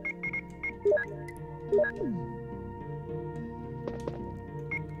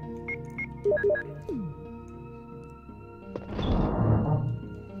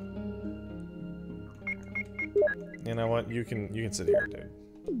 You know what? You can sit here, dude.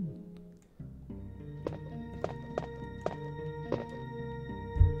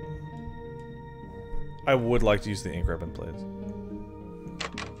 I would like to use the ink ribbon, please.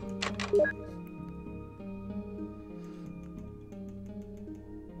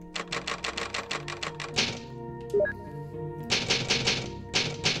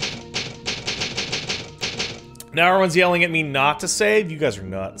 Now everyone's yelling at me not to save. You guys are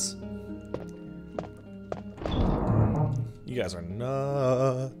nuts. You guys are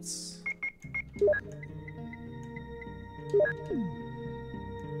nuts.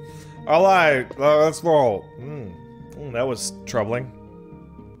 Alright, let's roll. That was troubling.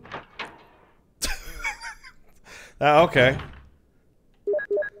 Okay.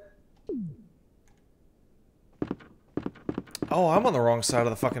 Oh, I'm on the wrong side of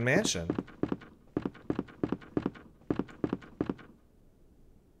the fucking mansion.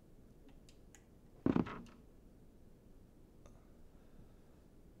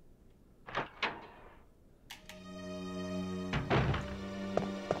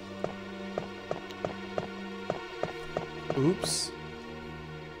 Oops.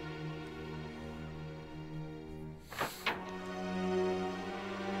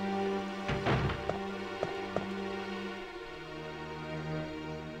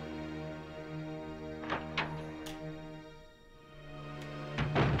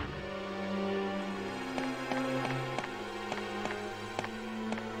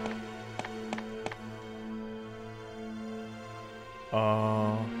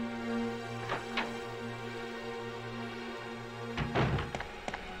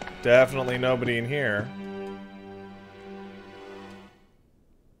 Definitely nobody in here.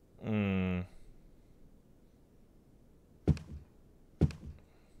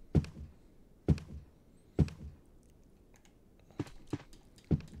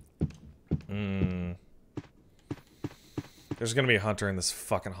 There's gonna be a hunter in this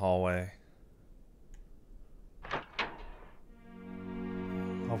fucking hallway.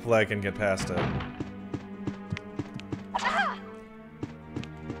 Hopefully I can get past it.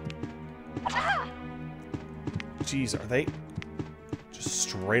 Jeez, are they just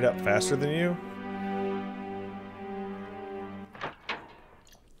straight up faster than you?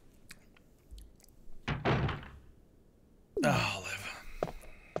 Oh, live.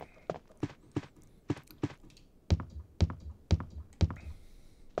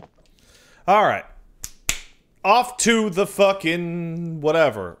 All right. Off to the fucking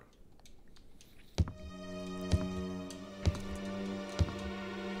whatever.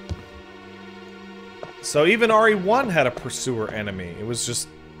 So even RE1 had a pursuer enemy. It was just,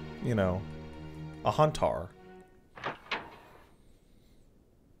 you know, a hunter.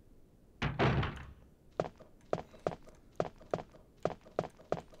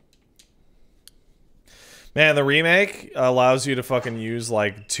 Man, the remake allows you to fucking use,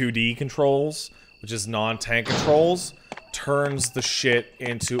 like, 2D controls, which is non-tank controls, turns the shit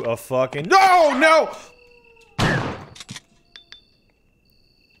into a fucking— No! No!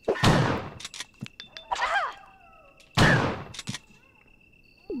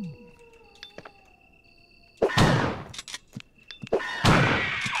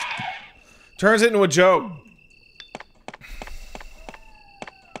 Turns it into a joke.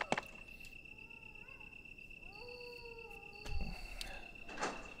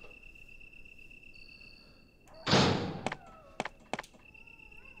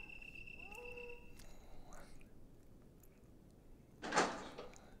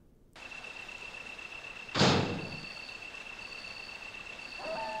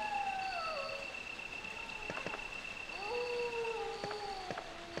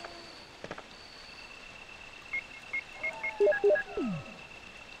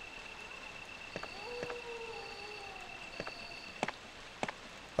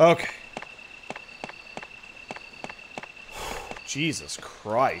 Okay. Jesus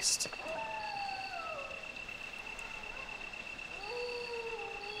Christ.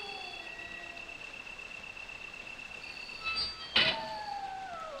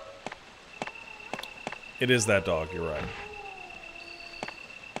 It is that dog, you're right.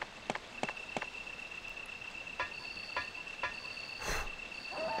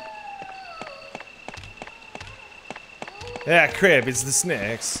 Yeah, crib, it's the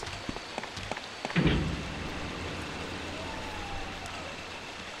snacks.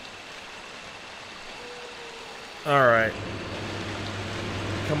 Alright.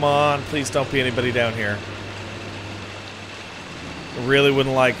 Come on, please don't be anybody down here. I really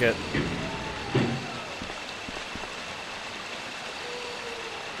wouldn't like it.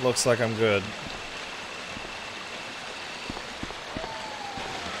 Looks like I'm good.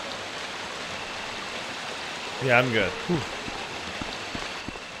 Yeah, I'm good. Whew.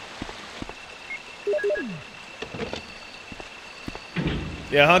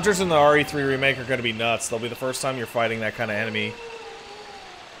 Yeah, hunters in the RE3 remake are gonna be nuts. They'll be the first time you're fighting that kind of enemy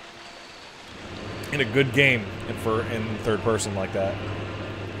in a good game and in third person like that.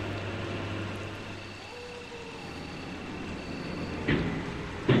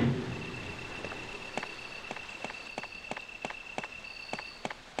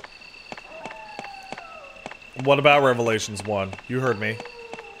 What about Revelations 1? You heard me.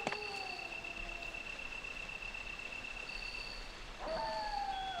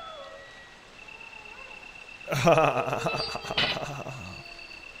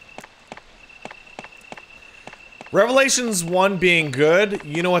 Revelations 1 being good,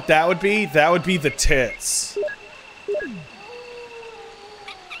 you know what that would be? That would be the tits.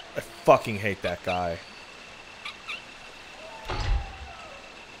 I fucking hate that guy.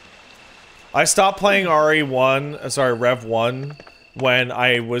 I stopped playing Rev 1 when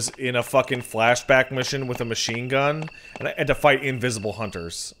I was in a fucking flashback mission with a machine gun and I had to fight invisible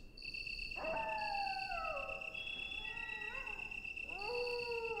hunters.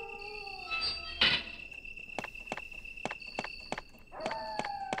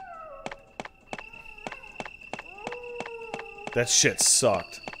 That shit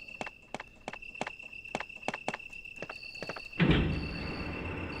sucked.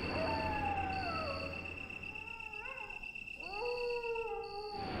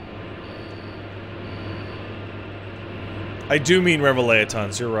 I do mean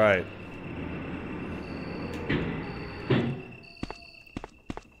Revelations, you're right.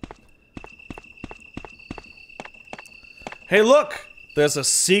 Hey look! There's a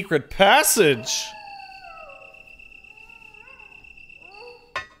secret passage!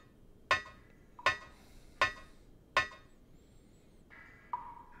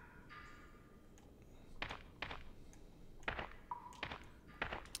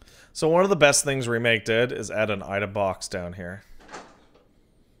 So one of the best things Remake did is add an item box down here.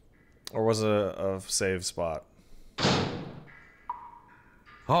 Or was it a save spot?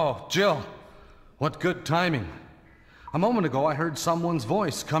 Oh, Jill. What good timing. A moment ago I heard someone's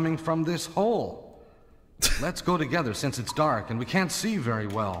voice coming from this hole. Let's go together since it's dark and we can't see very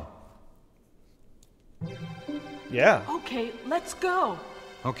well. Yeah. Okay, let's go.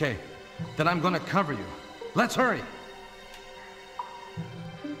 Okay, then I'm gonna cover you. Let's hurry.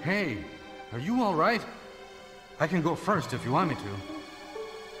 Hey, are you all right? I can go first if you want me to.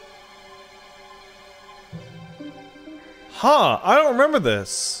 Huh, I don't remember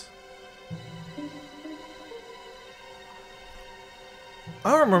this.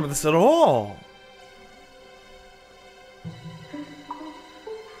 I don't remember this at all.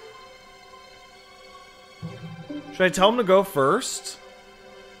 Should I tell him to go first?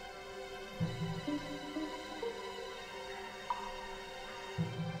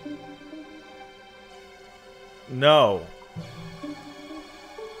 No.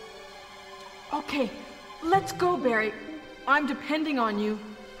 Okay, let's go, Barry. I'm depending on you.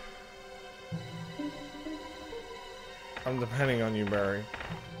 I'm depending on you, Barry.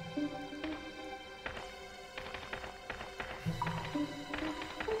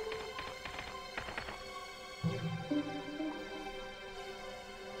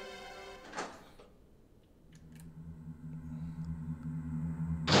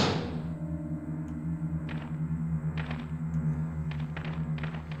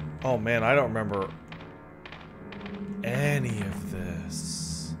 Oh man, I don't remember any of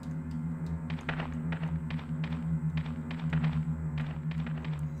this.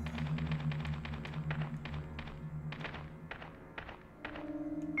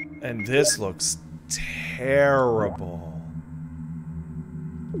 And this looks terrible.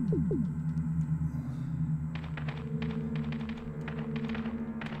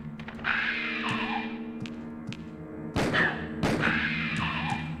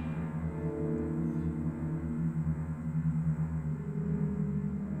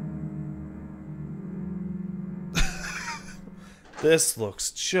 This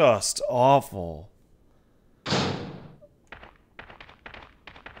looks just awful.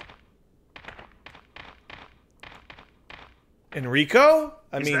 Enrico?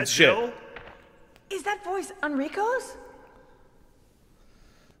 I Is mean, that shit. Jill? Is that voice Enrico's?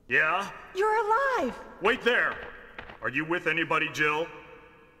 Yeah? You're alive! Wait there! Are you with anybody, Jill?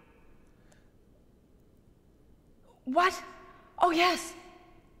 What? Oh, yes.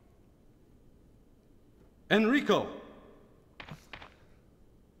 Enrico!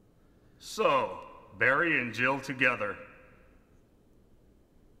 So, Barry and Jill together.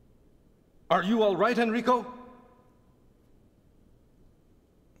 Are you all right, Enrico?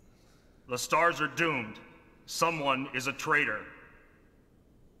 The stars are doomed. Someone is a traitor.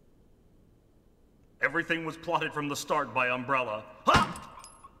 Everything was plotted from the start by Umbrella. Ha!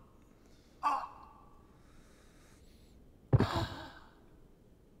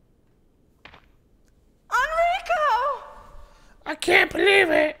 Enrico! I can't believe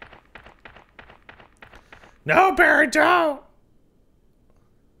it. No, Barry, don't.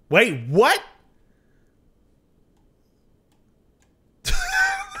 Wait, what?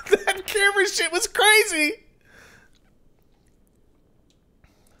 That camera shit was crazy.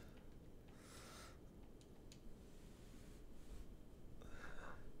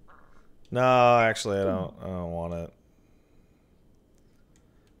 No, actually, I don't want it.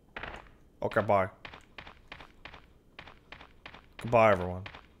 Okay, bye. Goodbye, everyone.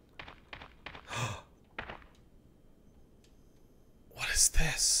 What is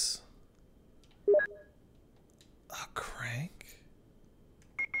this? A crank?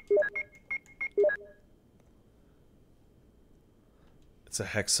 It's a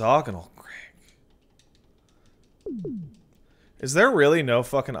hexagonal crank. Is there really no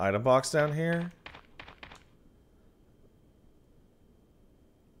fucking item box down here?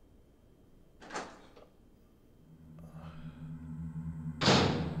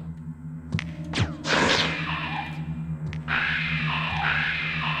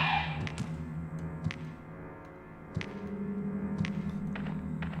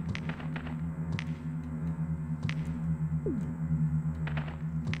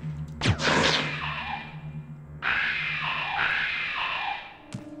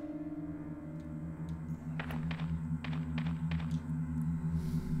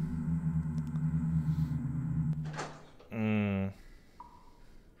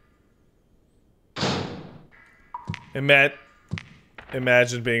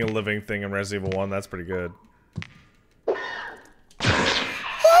 Imagine being a living thing in Resident Evil 1. That's pretty good.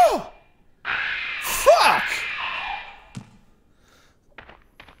 Oh! Fuck!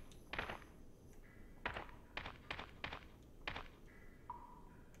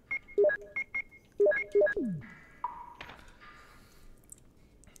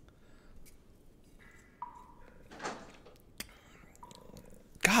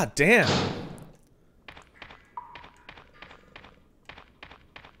 God damn.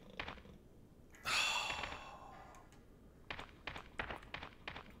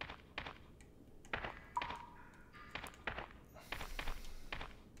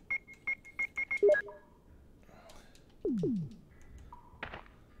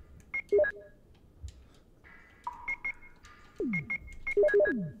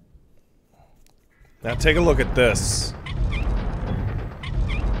 Now take a look at this.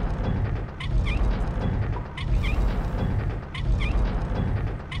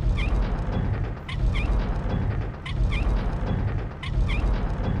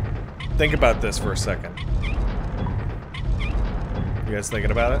 Think about this for a second. You guys thinking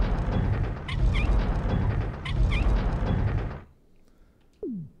about it?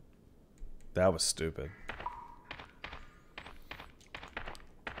 That was stupid.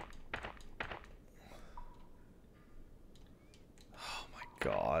 Oh my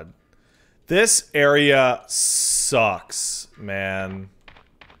god. This area sucks, man.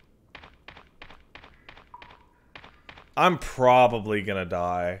 I'm probably gonna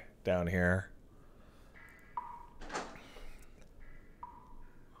die down here.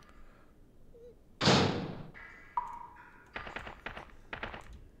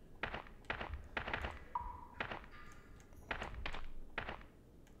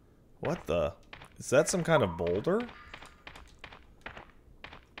 What the? Is that some kind of boulder?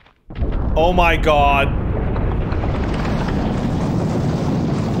 Oh my god.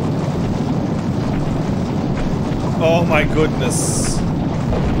 Oh my goodness.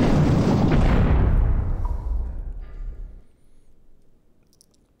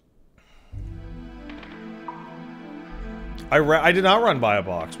 I did not run by a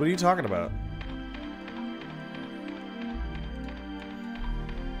box. What are you talking about?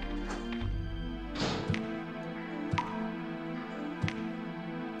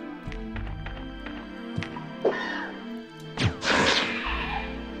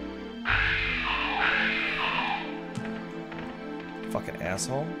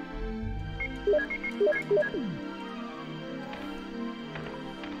 asshole.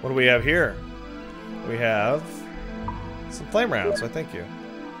 What do we have here? We have some flame rounds, so thank you.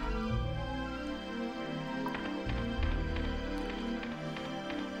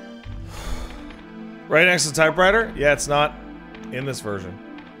 Right next to the typewriter? Yeah, it's not in this version.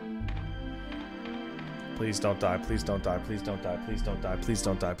 Please don't die, please don't die, please don't die, please don't die, please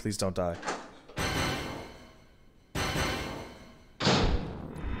don't die, please don't die.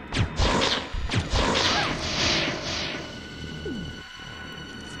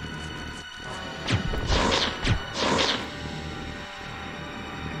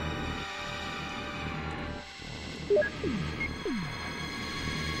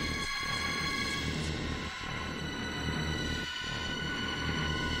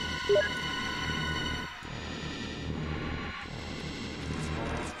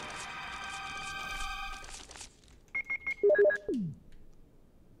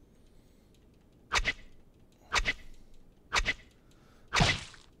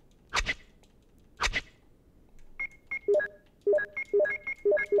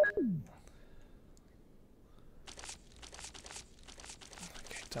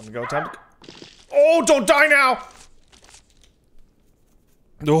 Time to go, time to go. Oh, don't die now!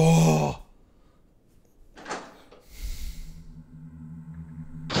 Oh.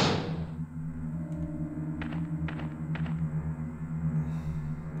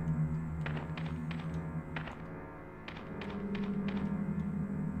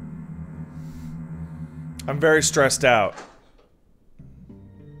 I'm very stressed out.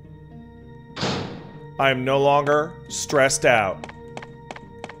 I am no longer stressed out.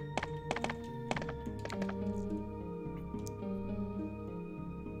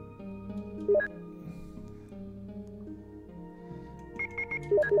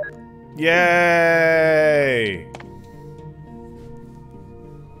 Yay!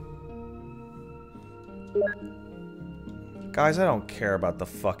 Guys, I don't care about the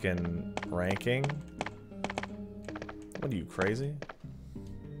fucking ranking. What are you, crazy?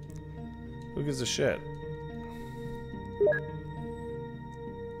 Who gives a shit?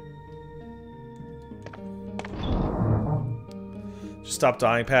 Just stop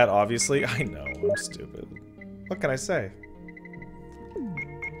dying, Pat, obviously. I know, I'm stupid. What can I say?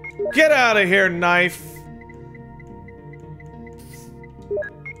 Get out of here, knife!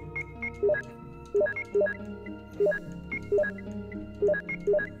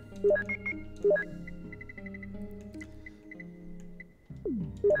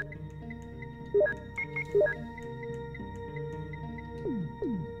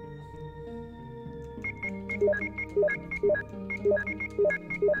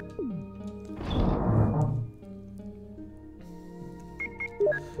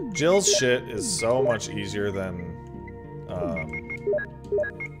 Jill's shit is so much easier than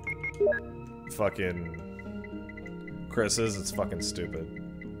fucking Chris's. It's fucking stupid.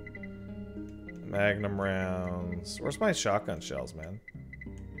 Magnum rounds. Where's my shotgun shells, man?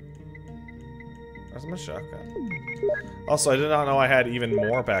 Where's my shotgun? Also, I did not know I had even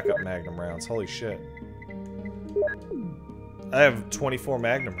more backup Magnum rounds. Holy shit. I have 24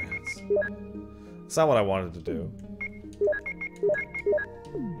 Magnum rounds. That's not what I wanted to do.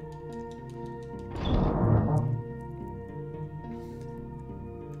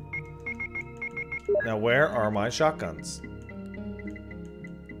 Now, where are my shotguns?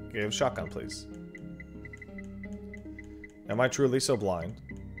 Give shotgun, please. Am I truly so blind?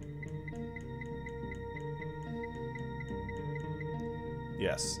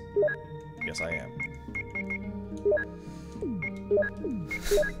 Yes. Yes, I am.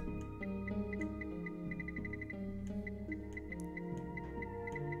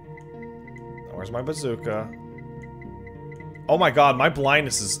 Where's my bazooka? Oh my god, my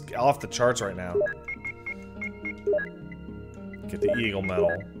blindness is off the charts right now. Get the Eagle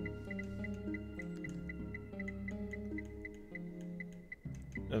Medal.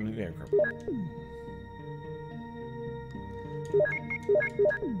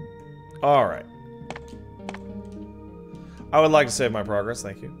 Alright. I would like to save my progress,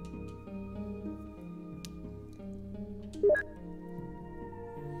 thank you.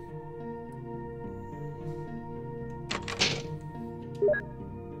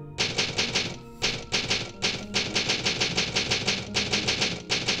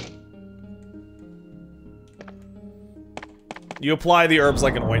 You apply the herbs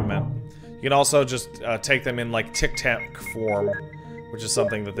like an ointment. You can also just take them in like Tic Tac form, which is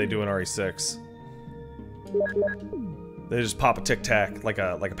something that they do in RE6. They just pop a Tic Tac like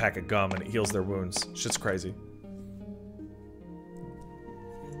a pack of gum and it heals their wounds. Shit's crazy.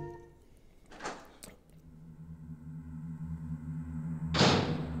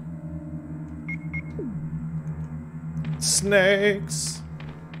 Snakes.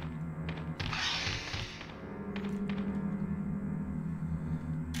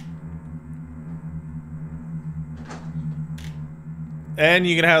 And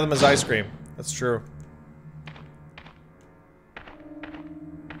you can have them as ice cream. That's true.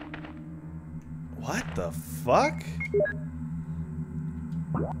 What the fuck?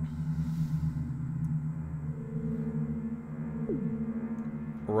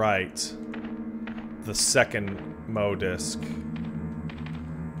 Right. The second Mo disc.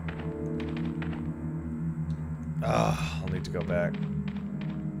 I'll need to go back.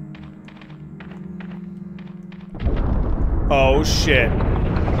 Oh shit.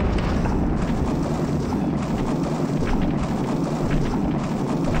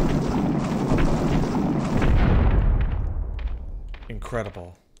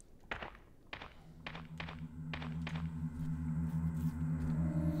 Incredible.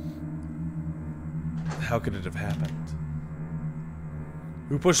 How could it have happened?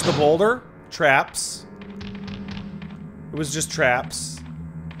 Who pushed the boulder? Traps. It was just traps.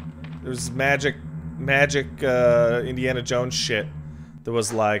 There was magic Indiana Jones shit that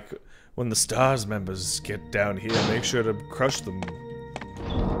was like, when the STARS members get down here, make sure to crush them.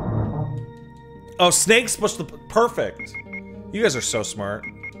 Oh, snakes push the... Perfect. You guys are so smart.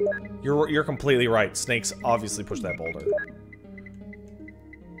 You're completely right. Snakes obviously push that boulder.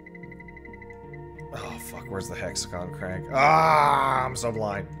 Oh, fuck. Where's the hexagon crank? Ah, I'm so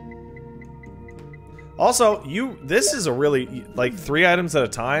blind. Also, this is a really... Like, 3 items at a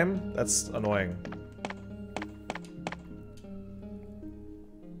time? That's annoying.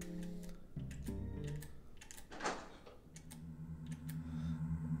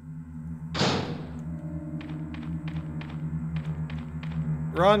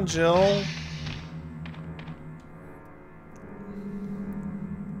 Run, Jill.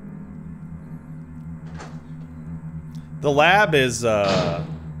 The lab is,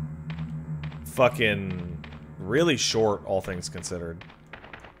 fucking really short, all things considered,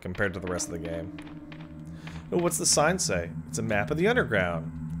 compared to the rest of the game. Oh, what's the sign say? It's a map of the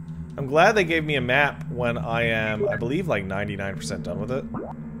underground. I'm glad they gave me a map when I am, I believe, like 99% done with it.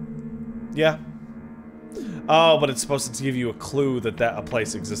 Yeah. Oh, but it's supposed to give you a clue that a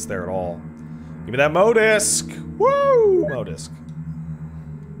place exists there at all. Give me that Mo disc! Woo! Mo disc.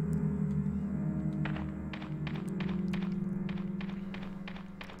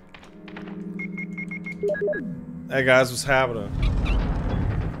 Hey guys, what's happening?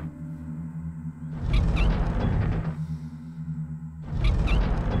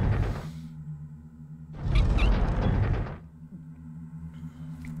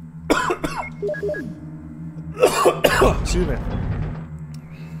 Excuse me.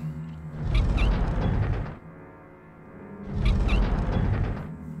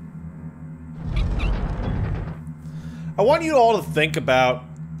 I want you all to think about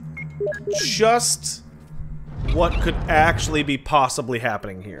just what could actually be possibly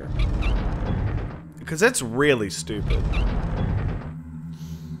happening here. Because it's really stupid.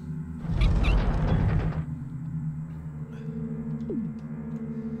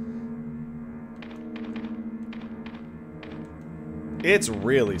 It's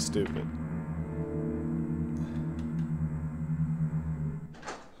really stupid.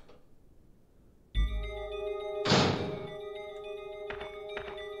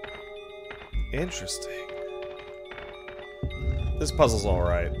 Interesting. This puzzle's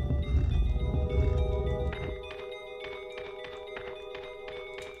alright.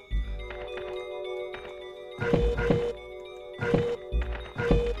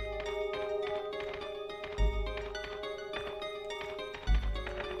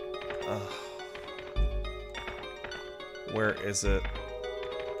 Where is it?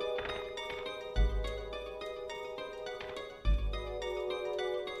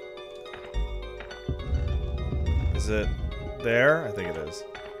 Is it there? I think it is.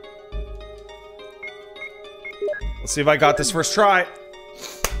 Let's see if I got this first try.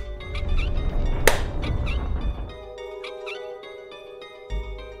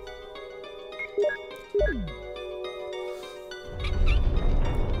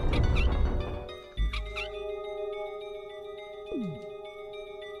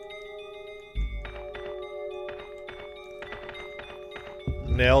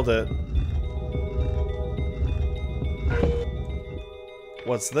 Nailed it.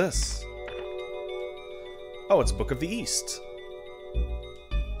 What's this? Oh, it's Book of the East.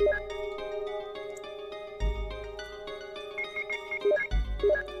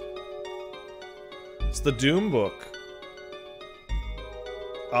 It's the Doom book.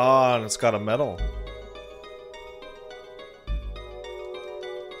 Ah, and it's got a medal.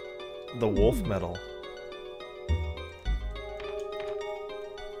 The Wolf medal.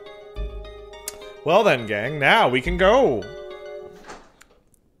 Well then, gang, now we can go.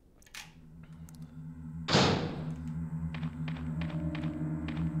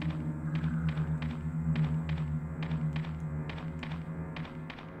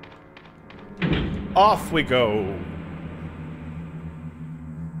 Off we go.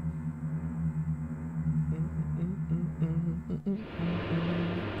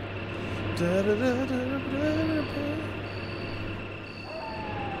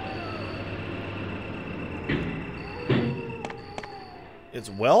 It's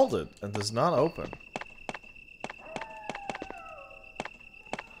welded and does not open.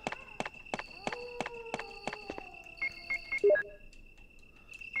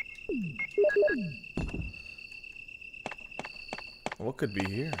 What could be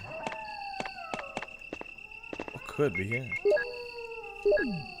here? What could be here?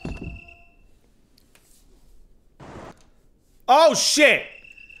 Oh shit!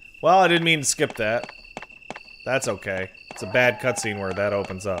 Well, I didn't mean to skip that. That's okay. It's a bad cutscene where that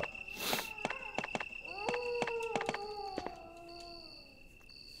opens up.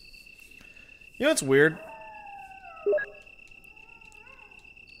 You know what's weird?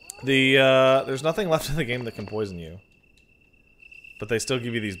 There's nothing left in the game that can poison you. But they still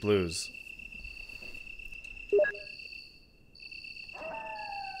give you these blues.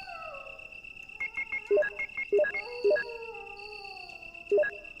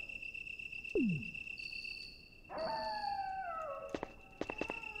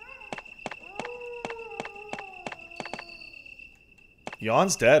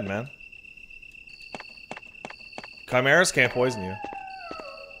 Yawn's dead, man. Chimeras can't poison you.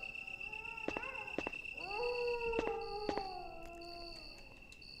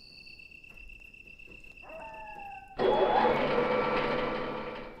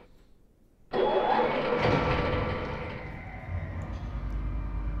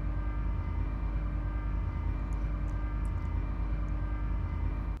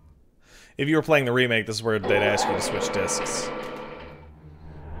 If you were playing the remake, this is where they'd ask you to switch discs.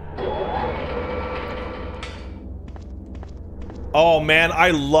 Oh man,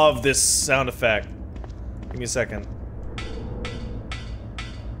 I love this sound effect. Give me a second.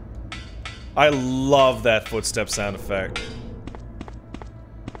 I love that footstep sound effect.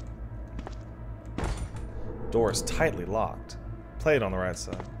 Door is tightly locked. Play it on the right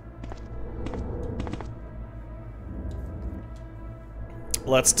side.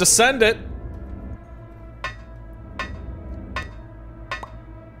 Let's descend it.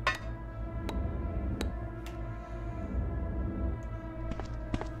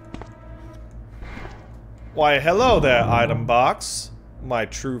 Why, hello there, item box, my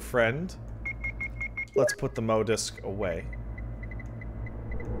true friend. Let's put the Modisc away.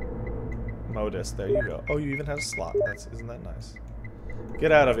 Modisc, there you go. Oh, you even have a slot. Isn't that nice?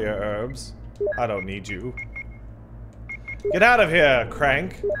 Get out of here, Herbs. I don't need you. Get out of here,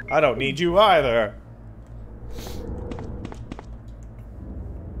 Crank. I don't need you either.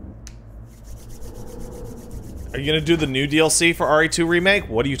 Are you gonna do the new DLC for RE2 Remake?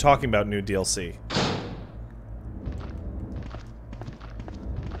 What are you talking about, new DLC?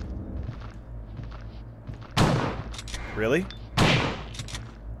 Really?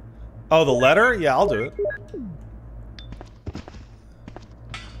 Oh, the letter? Yeah, I'll do it.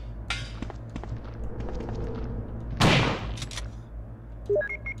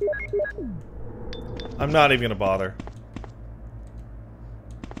 I'm not even gonna bother.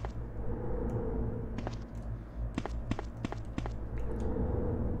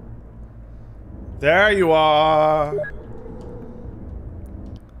 There you are!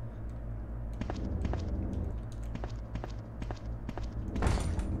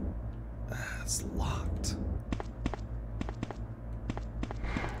 It's locked.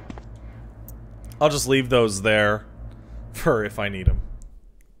 I'll just leave those there for if I need them.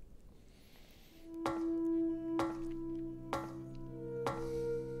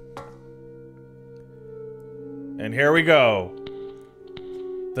 And here we go.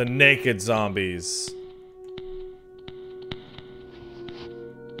 The naked zombies.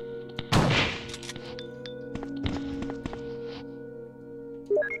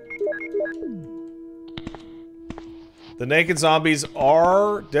 The naked zombies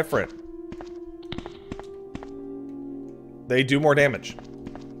are different. They do more damage.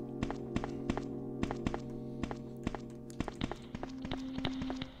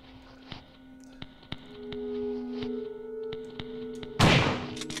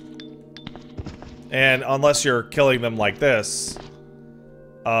 And unless you're killing them like this,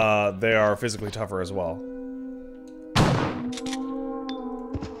 they are physically tougher as well.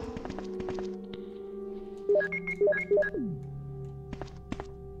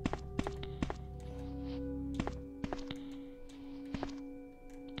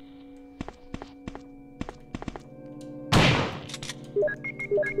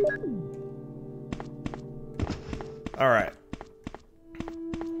 All right.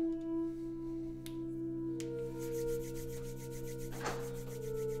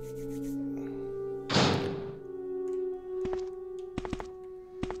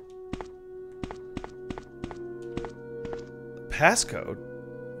 Passcode?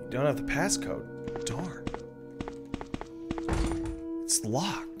 You don't have the passcode. Darn. It's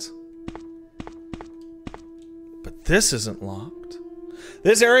locked. But this isn't locked.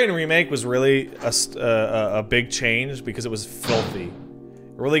 This area in Remake was really a big change because it was filthy. It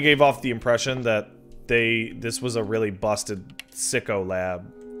really gave off the impression that this was a really busted sicko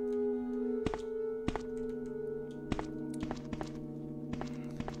lab.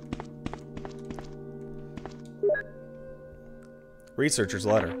 Researcher's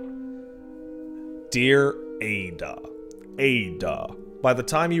letter. Dear Ada. Ada. By the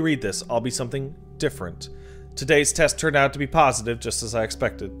time you read this, I'll be something different. Today's test turned out to be positive, just as I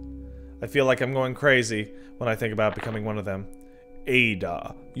expected. I feel like I'm going crazy when I think about becoming one of them.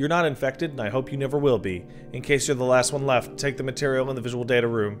 Ada. You're not infected, and I hope you never will be. In case you're the last one left, take the material in the visual data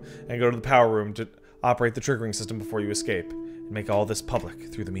room and go to the power room to operate the triggering system before you escape. And make all this public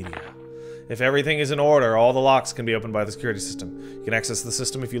through the media. If everything is in order, all the locks can be opened by the security system. You can access the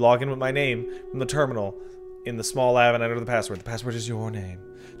system if you log in with my name from the terminal in the small lab and enter the password. The password is your name.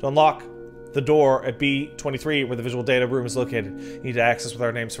 To unlock the door at B23, where the visual data room is located, you need to access with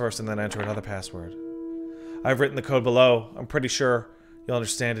our names first and then enter another password. I've written the code below. I'm pretty sure you'll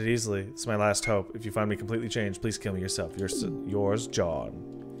understand it easily. It's my last hope. If you find me completely changed, please kill me yourself. Yours,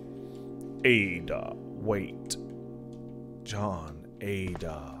 John. Ada. Wait. John.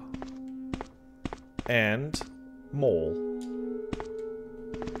 Ada. And Mole.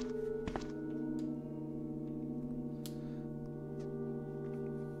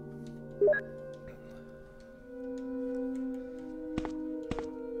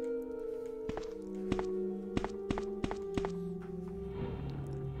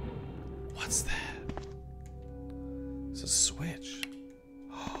 What's that? It's a switch.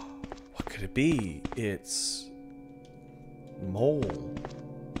 What could it be? It's Mole.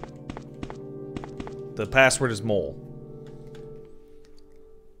 The password is Mole.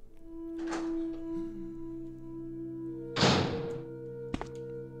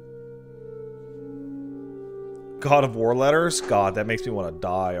 God of War letters? God, that makes me want to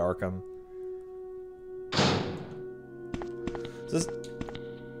die, Arkham.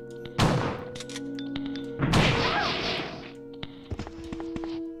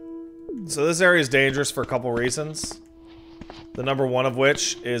 So this area is dangerous for a couple reasons. The number one of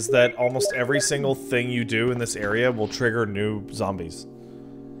which is that almost every single thing you do in this area will trigger new zombies.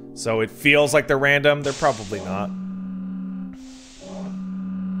 So it feels like they're random. They're probably not.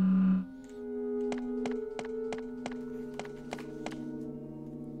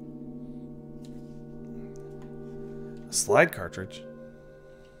 A slide cartridge.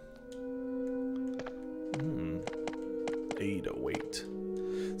 Ada, wait.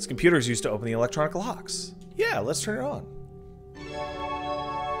 This computer is used to open the electronic locks. Yeah, let's turn it on.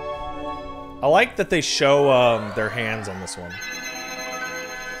 I like that they show their hands on this one.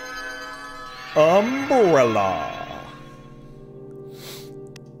 Umbrella.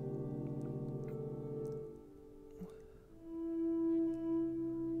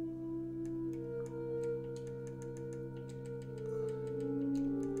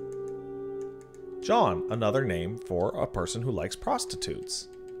 John, another name for a person who likes prostitutes.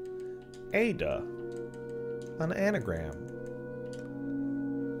 Ada, an anagram.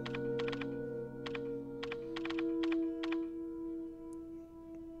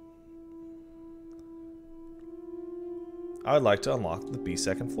 I would like to unlock the B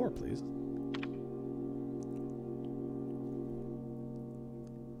second floor, please.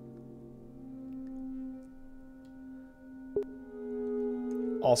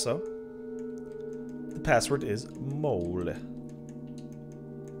 Also, the password is Mole.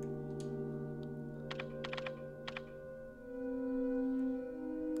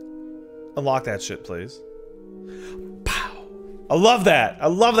 Unlock that shit, please. Pow! I love that! I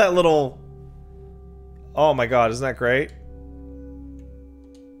love that little... Oh my god, isn't that great?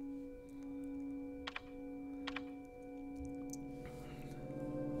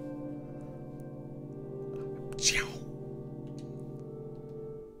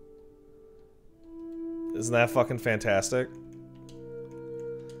 Isn't that fucking fantastic?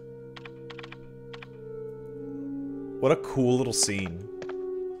 What a cool little scene.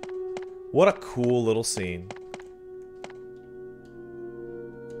 What a cool little scene.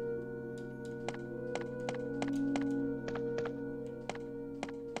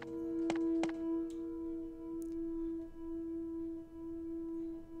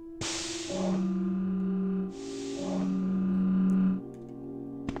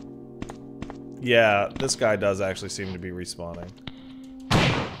 Yeah, this guy does actually seem to be respawning.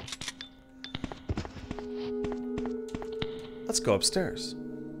 Let's go upstairs.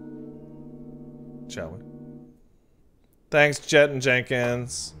 Shall we? Thanks, Jet and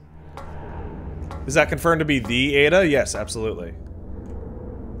Jenkins. Is that confirmed to be the Ada? Yes, absolutely.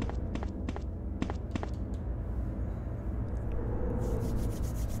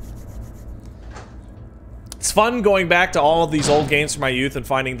 It's fun going back to all of these old games from my youth and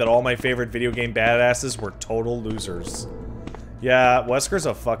finding that all my favorite video game badasses were total losers. Yeah, Wesker's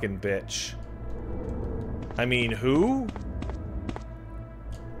a fucking bitch. I mean, who?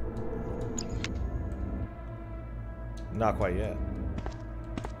 Not quite yet.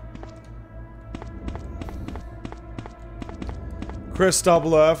 Chris, stop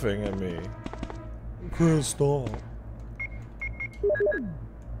laughing at me. Chris, stop.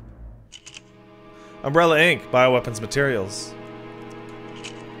 Umbrella Inc. Bioweapons Materials.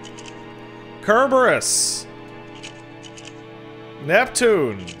 Kerberos.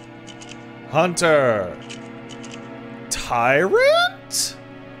 Neptune. Hunter. Tyrant?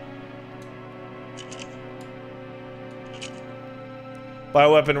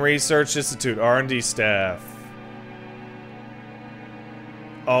 Bioweapon Research Institute, R&D staff.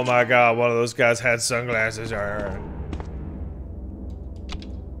 Oh my god, one of those guys had sunglasses on.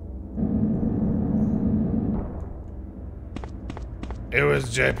 It was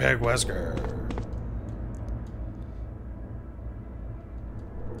JPEG Wesker.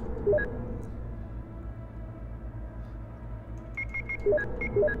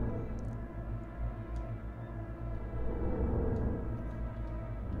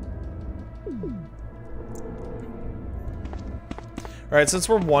 Alright, since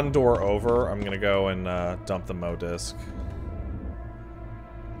we're one door over, I'm gonna go and dump the Mo disc.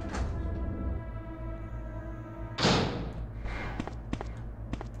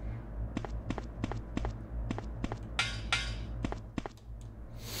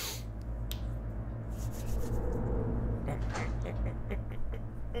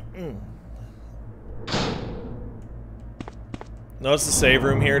 Notice the save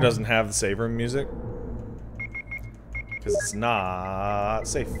room here doesn't have the save room music. Because it's not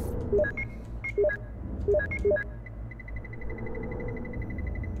safe.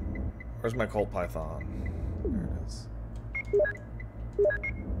 Where's my Colt Python? There it is.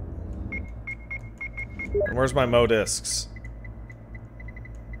 And where's my Mo discs?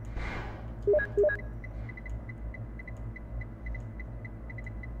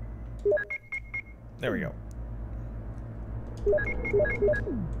 There we go.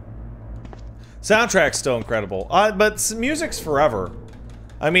 Soundtrack's still incredible, but music's forever.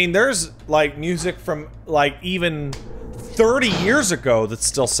 I mean, there's like music from like even 30 years ago that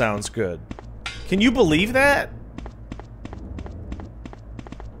still sounds good. Can you believe that?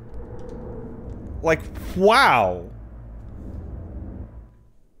 Like, wow.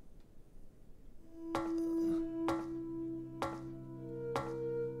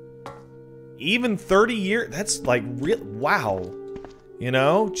 Even 30 years, that's like real, wow. You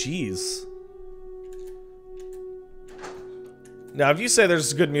know, jeez. Now, if you say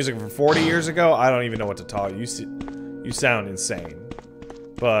there's good music from 40 years ago, I don't even know what to talk. You sound insane.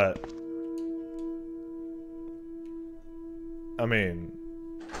 But I mean,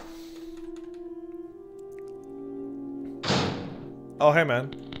 oh hey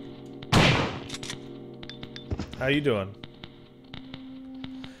man, how you doing?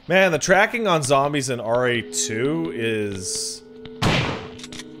 Man, the tracking on zombies in RA2 is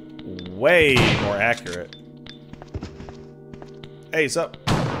way more accurate. Hey, what's up?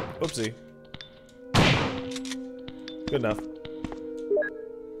 Oopsie. Good enough.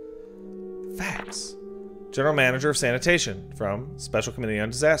 Facts. General Manager of Sanitation from Special Committee on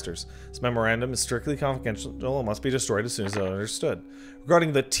Disasters. This memorandum is strictly confidential and must be destroyed as soon as understood.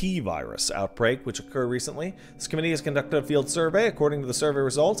 Regarding the T-virus outbreak, which occurred recently, this committee has conducted a field survey. According to the survey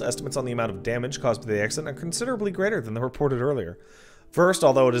results, estimates on the amount of damage caused by the accident are considerably greater than the reported earlier. First,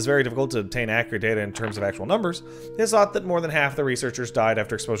 although it is very difficult to obtain accurate data in terms of actual numbers, it is thought that more than half the researchers died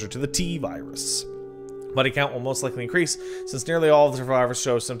after exposure to the T-virus. Body count will most likely increase, since nearly all of the survivors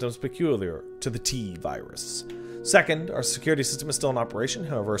show symptoms peculiar to the T-virus. Second, our security system is still in operation,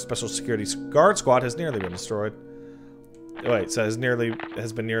 however, our special security guard squad has nearly been destroyed. Wait, so has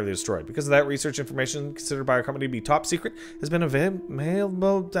been nearly destroyed. Because of that, research information considered by our company to be top secret has been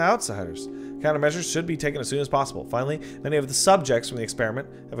available to outsiders. Countermeasures should be taken as soon as possible. Finally, many of the subjects from the experiment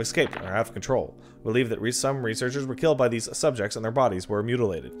have escaped and are out of control. We believe that some researchers were killed by these subjects and their bodies were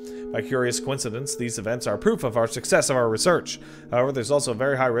mutilated. By curious coincidence, these events are proof of our success of our research. However, there's also a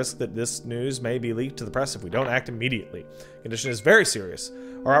very high risk that this news may be leaked to the press if we don't act immediately. The condition is very serious.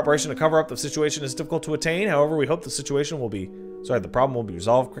 Our operation to cover up the situation is difficult to attain. However, we hope the problem will be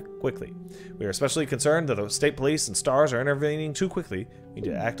resolved quickly. We are especially concerned that the state police and STARS are intervening too quickly. We need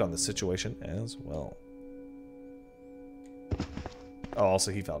to act on this situation as well. Oh,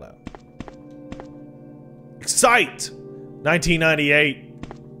 also he fell down. Excite! 1998.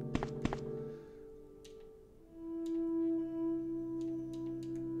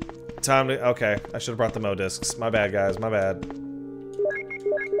 Time to... Okay, I should have brought the Mo discs. My bad, guys. My bad.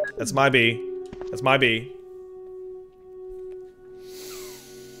 That's my B. That's my B.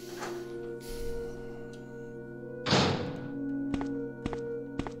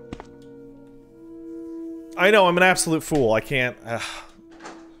 I know, I'm an absolute fool. I can't. I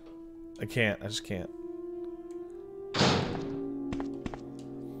can't. I just can't.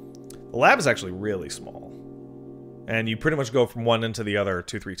 The lab is actually really small. And you pretty much go from one end to the other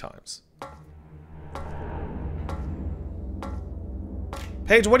 2-3 times.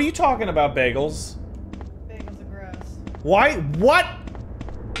 Paige, what are you talking about, bagels? Bagels are gross. Why? What?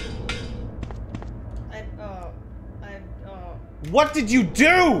 What did you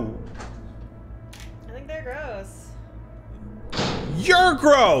do? I think they're gross. You're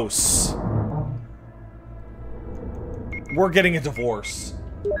gross! We're getting a divorce.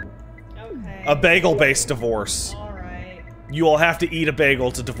 Okay. A bagel-based divorce. Alright. You will have to eat a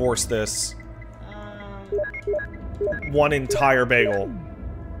bagel to divorce this. One entire bagel.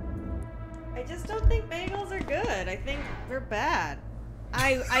 I just don't think bagels are good. I think they're bad.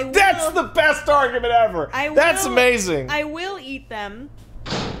 I will, That's the best argument ever! That's amazing! I will eat them.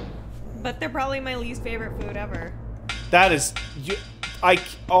 But they're probably my least favorite food ever. That is...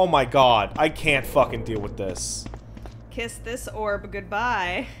 oh my god. I can't fucking deal with this. Kiss this orb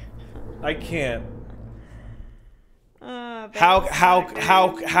goodbye. I can't. Bagels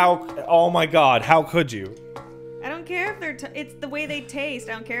How, oh my god, how could you? I don't care if they're, it's the way they taste.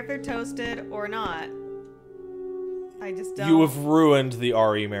 I don't care if they're toasted or not. I just don't. You have ruined the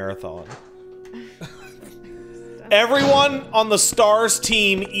RE marathon. Everyone on the STARS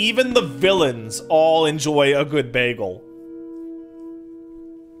team, even the villains, all enjoy a good bagel.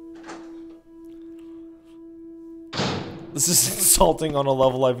 This is insulting on a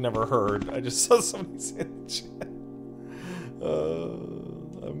level I've never heard. I just saw somebody say in the chat.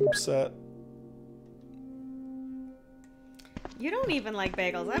 I'm upset. You don't even like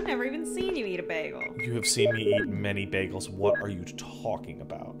bagels. I've never even seen you eat a bagel. You have seen me eat many bagels. What are you talking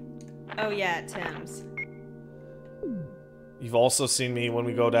about? Oh yeah, at Tim's. You've also seen me when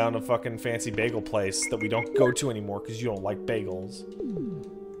we go down to fucking fancy bagel place that we don't go to anymore because you don't like bagels.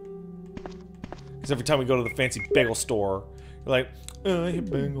 Because every time we go to the fancy bagel store, you're like, oh, I hate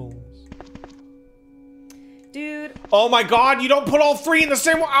bagels. Dude. Oh my god, you don't put all three in the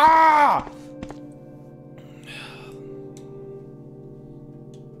same one. Ah!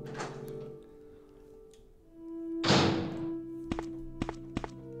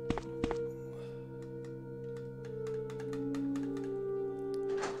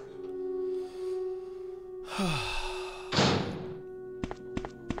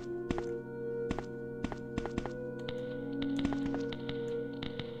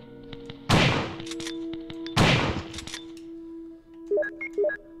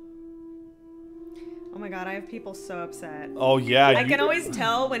 Oh my god, I have people so upset. Oh yeah. I can always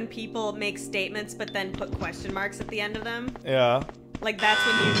tell when people make statements but then put question marks at the end of them. Yeah. Like that's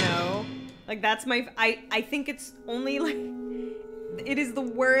when you know. Like that's my, I think it's only like, it is the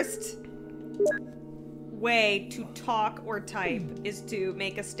worst way to talk or type is to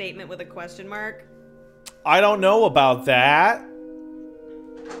make a statement with a question mark. I don't know about that.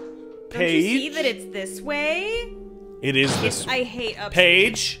 Don't you see that it's this way? It is this way. I hate Upspeak.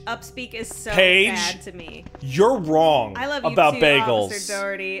 Paige. Upspeak is so Paige, bad to me. You're wrong I love you about too, bagels. Officer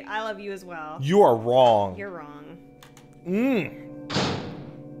Doherty. I love you as well. You are wrong. You're wrong.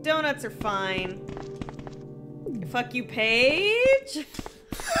 Donuts are fine. Fuck you, Paige.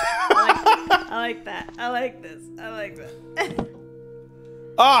 I like that. I like this. I like that.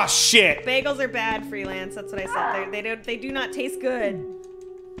 Ah, shit. Bagels are bad, Freelance. That's what I said. They do not taste good.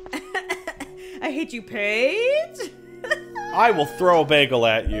 I hate you, Paige. I will throw a bagel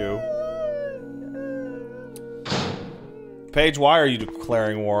at you. Paige, why are you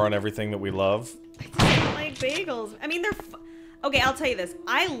declaring war on everything that we love? I just don't like bagels. I mean, they're okay, I'll tell you this.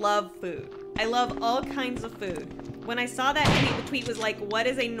 I love food. I love all kinds of food. when I saw that tweet, the tweet was like, what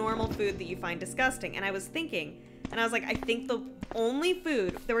is a normal food that you find disgusting? And I was thinking, and I was like, I think the only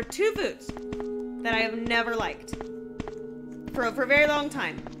food, there were 2 foods that I have never liked for a very long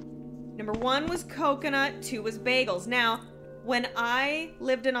time. Number 1 was coconut, 2 was bagels. Now, when I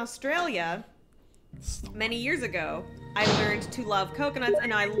lived in Australia many years ago, I learned to love coconuts,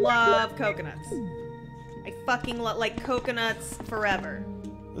 and I love coconuts. I fucking like coconuts forever.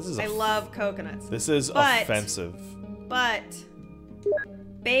 I love coconuts. This is offensive. But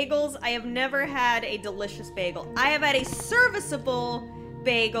bagels, I have never had a delicious bagel. I have had a serviceable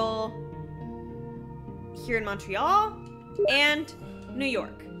bagel here in Montreal and New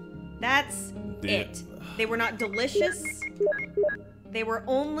York. That's it. They were not delicious. They were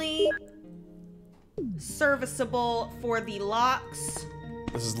only serviceable for the lox.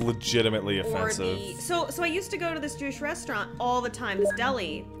 This is legitimately offensive. So I used to go to this Jewish restaurant all the time, this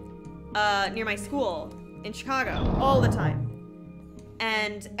deli, near my school in Chicago, all the time.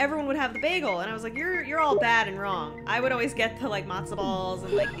 And everyone would have the bagel, and I was like, you're all bad and wrong. I would always get the like matzo balls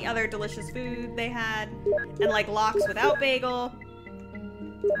and like the other delicious food they had, and like lox without bagel.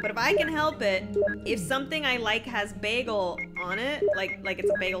 But if I can help it, if something I like has bagel on it, like it's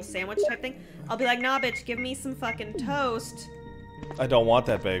a bagel sandwich type thing, I'll be like, nah, bitch, give me some fucking toast. I don't want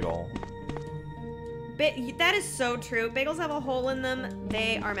that bagel. That is so true. Bagels have a hole in them.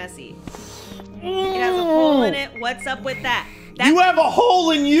 They are messy. It has a hole in it. What's up with that? You have a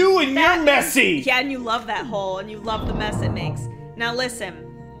hole in you and you're messy! Yeah, and you love that hole, and you love the mess it makes. Now listen.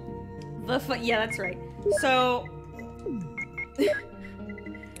 Yeah, that's right. So...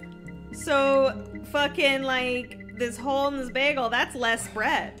 So, fucking, like, this hole in this bagel, that's less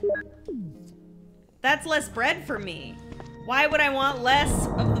bread. That's less bread for me. Why would I want less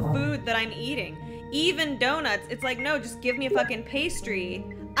of the food that I'm eating? Even donuts, it's like, no, just give me a fucking pastry.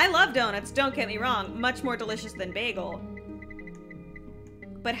 I love donuts, don't get me wrong. Much more delicious than bagel.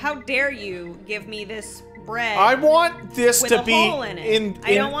 But how dare you give me this bread? I want this to be hole in it.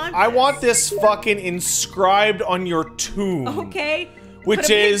 I don't want this. I want this fucking inscribed on your tomb. Okay. Which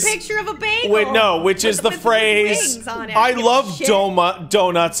Put a is big picture of a bagel. Wait, no, which is the phrase I love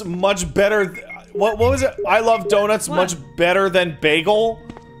donuts much better. What was it? I love donuts much better than bagel.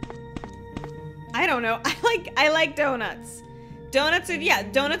 I don't know. I like donuts. Donuts are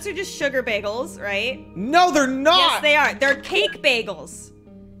just sugar bagels, right? No, they're not. Yes, they are. They're cake bagels.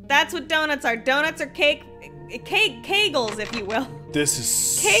 That's what donuts are. Donuts are kegels, if you will. This is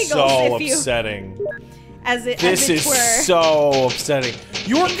Kegels, so upsetting. This is so upsetting.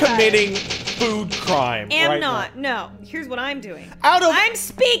 You're committing food crime. Am right not. now. No. Here's what I'm doing. I'm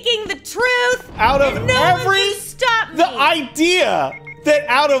speaking the truth. Out of every stop me. The idea that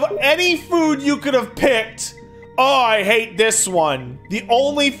out of any food you could have picked, oh, I hate this one. The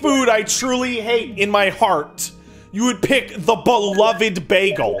only food I truly hate in my heart, you would pick the beloved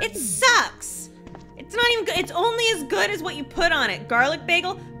bagel. It sucks. It's not even good. It's only as good as what you put on it. Garlic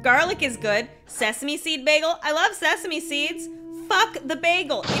bagel, garlic is good. Sesame seed bagel, I love sesame seeds. Fuck the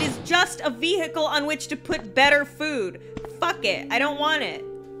bagel. It is just a vehicle on which to put better food. Fuck it. I don't want it.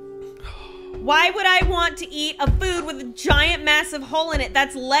 Why would I want to eat a food with a giant massive hole in it?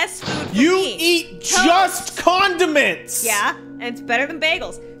 That's less food for me. You eat just condiments. Yeah, and it's better than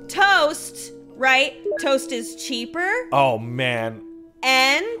bagels. Toast, right? Toast is cheaper. Oh, man.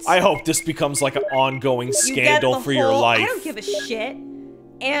 And I hope this becomes like an ongoing scandal for your life. I don't give a shit.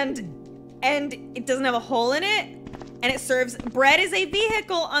 And it doesn't have a hole in it. And it serves bread is a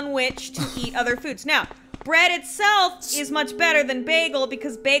vehicle on which to eat other foods. Now, bread itself is much better than bagel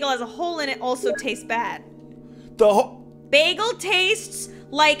because bagel has a hole in it, also tastes bad. Bagel tastes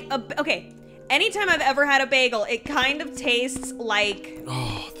like okay. Anytime I've ever had a bagel, it kind of tastes like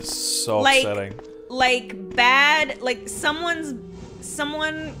this is so upsetting. Like bad, like someone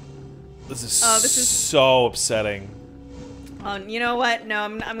This is so upsetting. You know what? No,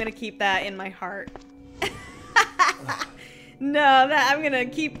 I'm gonna keep that in my heart. No, I'm gonna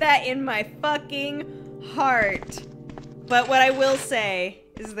keep that in my fucking heart. But what I will say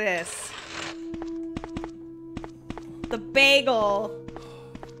is this. The bagel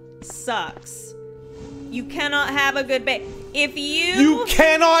sucks. You cannot have a good bagel. If you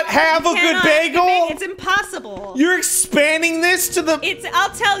cannot have a good bagel? It's impossible. You're expanding this to the...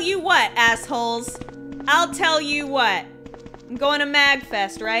 I'll tell you what, assholes. I'll tell you what. I'm going to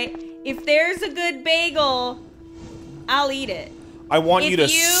MagFest, right? If there's a good bagel, I'll eat it. I want you to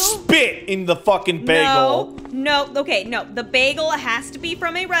spit in the fucking bagel. No, okay, no. The bagel has to be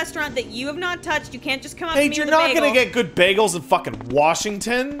from a restaurant that you have not touched. You can't just come up to me with a bagel. You're not gonna get good bagels in fucking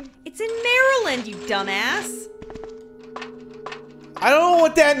Washington? It's in Maryland, you dumbass. I don't know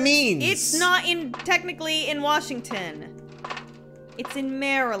what that means. It's not technically in Washington. It's in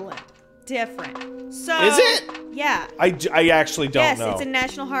Maryland. Different. So. Is it? Yeah. I actually don't know. Yes, it's in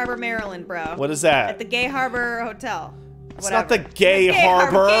National Harbor, Maryland, bro. What is that? At the Gay Harbor Hotel. It's not the Gay The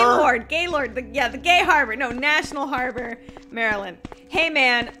Harbor. Gaylord. The Gay Harbor. No, National Harbor, Maryland. Hey,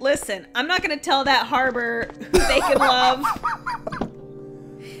 man, listen. I'm not gonna tell that harbor who they can love.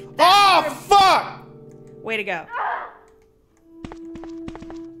 Oh, fuck! Way to go.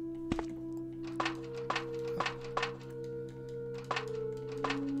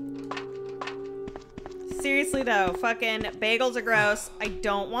 Seriously though, fucking bagels are gross. I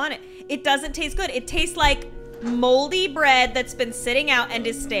don't want it. It doesn't taste good. It tastes like moldy bread that's been sitting out and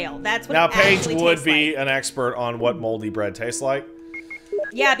is stale. That's what Now it Paige actually would tastes be like. an expert on what moldy bread tastes like.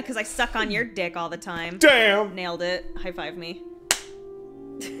 Yeah, because I suck on your dick all the time. Damn! Nailed it. High five me.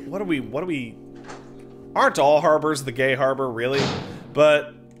 What are we... Aren't all harbors the Gay Harbor, really?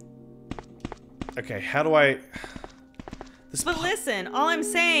 But... Okay, how do I... But listen, all I'm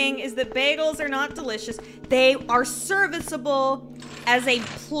saying is that bagels are not delicious. They are serviceable as a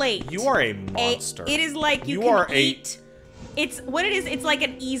plate. You are a monster. It is like you can eat. It's what it is. It's like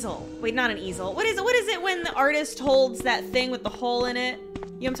an easel. Wait, not an easel. What is it? What is it when the artist holds that thing with the hole in it?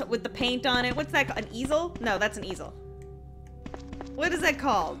 You know, with the paint on it. What's that called? An easel? No, that's an easel. What is that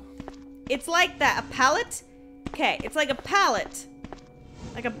called? It's like that. A palette? Okay, it's like a palette.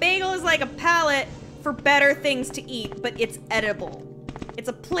 Like a bagel is like a palette for better things to eat, but it's edible. It's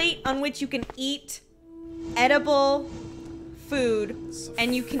a plate on which you can eat edible food,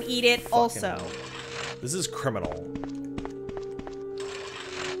 and you can eat it also. This is criminal.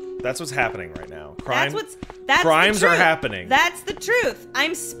 That's what's happening right now. Crimes are happening. That's the truth.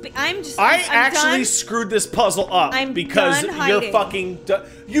 I'm actually screwed this puzzle up because you're fucking.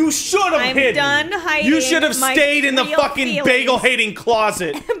 You should have hidden. I'm done hiding. You should have stayed in the fucking bagel hating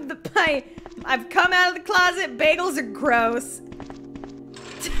closet. I've come out of the closet. Bagels are gross.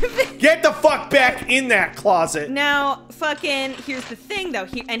 Get the fuck back in that closet. Now, fucking, here's the thing though.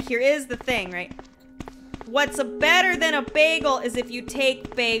 Here is the thing, right? What's better than a bagel is if you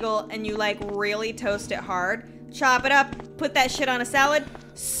take bagel and you like really toast it hard, chop it up, put that shit on a salad.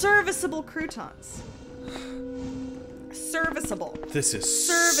 Serviceable croutons. Serviceable. This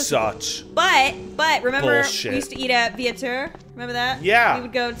is such. But remember bullshit. We used to eat at Viateur? Remember that? Yeah. We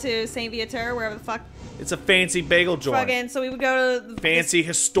would go to Saint Viateur, wherever the fuck. It's a fancy bagel joint. Fucking, so we would go to fancy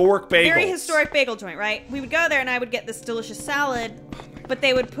historic bagels. Very historic bagel joint, right? We would go there and I would get this delicious salad, but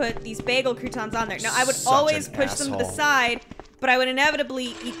they would put these bagel croutons on there. Now I would always push them to the side, but I would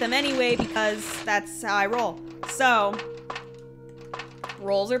inevitably eat them anyway because that's how I roll. So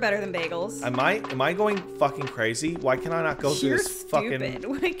rolls are better than bagels. Am I going fucking crazy? Why can I not go through this fucking... You're stupid.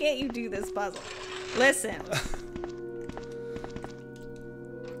 Why can't you do this puzzle? Listen.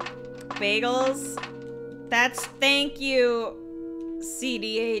 Bagels. Thank you,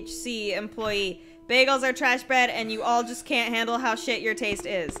 CDHC employee. Bagels are trash bread and you all just can't handle how shit your taste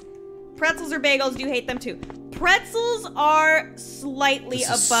is. Pretzels or bagels, do you hate them too? Pretzels are slightly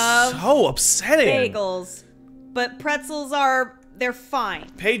above so upsetting. Bagels. But pretzels they're fine.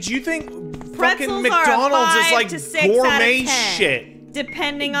 Paige, you think Pretzels fucking McDonald's is like 6 gourmet out of 10, shit?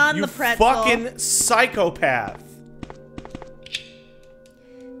 Depending on you the pretzel. Fucking psychopath.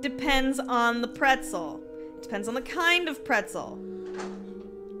 Depends on the pretzel. Depends on the kind of pretzel.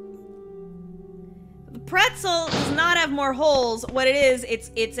 The pretzel does not have more holes. What it is,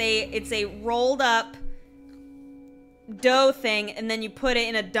 it's a rolled up dough thing, and then you put it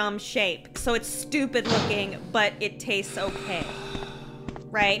in a dumb shape. So it's stupid looking, but it tastes okay.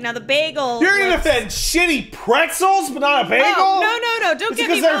 Right? Now the bagel. You're gonna defend shitty pretzels, but not a bagel? Oh, no. Don't get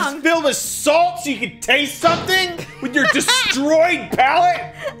me wrong. Because they're filled with salt so you can taste something with your destroyed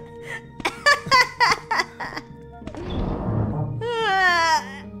palate?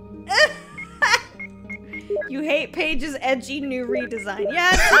 You hate Paige's edgy new redesign.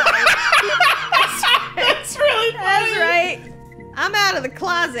 Yeah, That's really funny. That's right. I'm out of the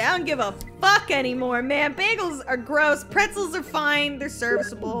closet. I don't give a fuck anymore, man. Bagels are gross. Pretzels are fine. They're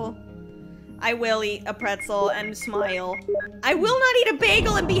serviceable. I will eat a pretzel and smile. I will not eat a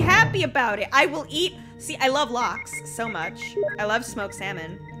bagel and be happy about it. I will eat... See, I love lox so much. I love smoked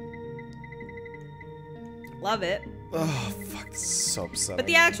salmon. Love it. Oh, fuck. This is so upsetting. But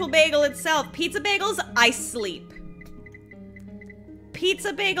the actual bagel itself, pizza bagels, I sleep.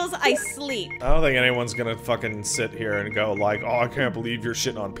 Pizza bagels, I sleep. I don't think anyone's gonna fucking sit here and go like, oh, I can't believe you're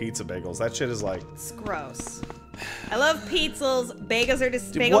shitting on pizza bagels. That shit is like... It's gross. I love pizzas. Bagels are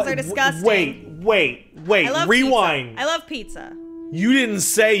disgusting. Wait. I love Rewind. Pizza. I love pizza. You didn't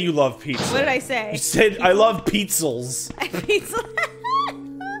say you love pizza. What did I say? You said, I love pizzas. Pizza.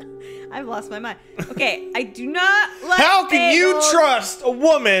 I've lost my mind. Okay, I do not like How can you bagels. trust a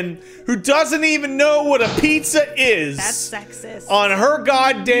woman who doesn't even know what a pizza is That's sexist. on her You are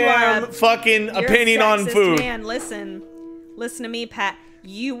goddamn a- fucking You're a opinion on sexist food? Man, listen to me, Pat.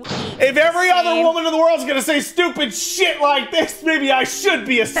 You eat. If every the other same- woman in the world's gonna say stupid shit like this, maybe I should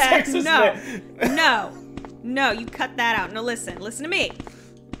be a sexist man. No, you cut that out. No, listen to me.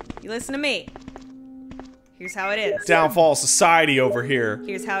 You listen to me. Here's how it is. Downfall of society over here.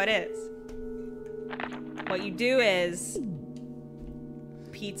 Here's how it is. What you do is,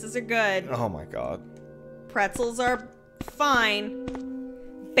 pizzas are good. Oh my god. Pretzels are fine.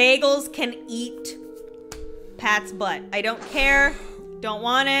 Bagels can eat Pat's butt. I don't care. Don't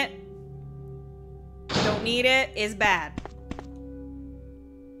want it. Don't need it. Is bad.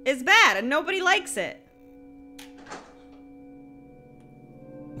 It's bad and nobody likes it.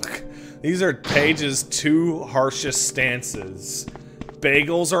 These are Paige's two harshest stances.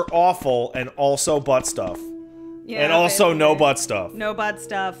 Bagels are awful and also butt stuff. Yeah, and also no basically. butt stuff. No butt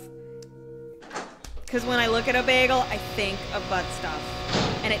stuff. Because when I look at a bagel, I think of butt stuff.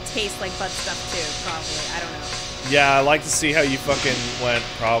 And it tastes like butt stuff too, probably. I don't know. Yeah, I like to see how you fucking went,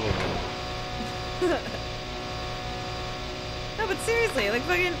 probably. No, but seriously, like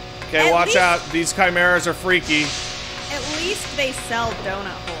fucking... Okay, at watch least- out. These chimeras are freaky. At least they sell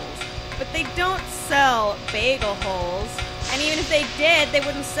donut holes. But they don't sell bagel holes. And even if they did, they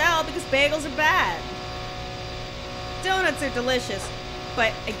wouldn't sell because bagels are bad. Donuts are delicious,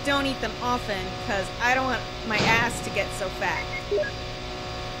 but I don't eat them often because I don't want my ass to get so fat.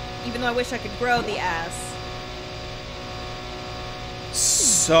 Even though I wish I could grow the ass.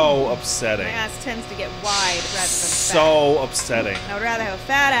 So upsetting. My ass tends to get wide rather than fat. So upsetting. And I would rather have a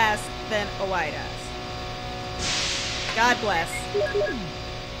fat ass than a wide ass. God bless.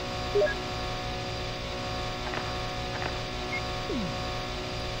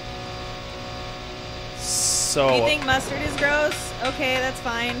 So. You think mustard is gross? Okay, that's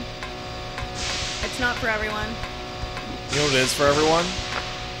fine. It's not for everyone. You know what it is for everyone?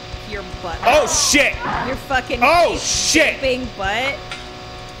 Your butt. Oh shit! Your fucking Oh, shit! gaping butt.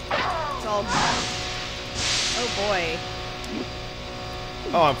 It's all. Oh boy.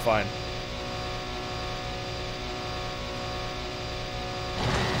 Oh, I'm fine.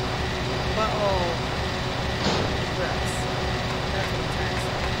 Uh-oh. Gross. That's what I'm trying to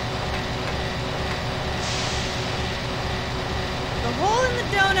say. The hole in the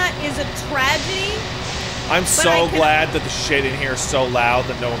donut is a tragedy, I'm I so can- glad that the shit in here is so loud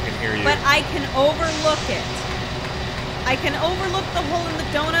that no one can hear you. but I can overlook it. I can overlook the hole in the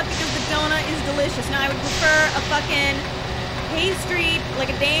donut because the donut is delicious. Now, I would prefer a fucking pastry, like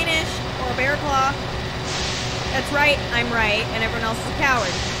a Danish or a bear claw. That's right, I'm right, and everyone else is a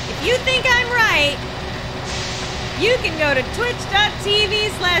coward. If you think I'm right, you can go to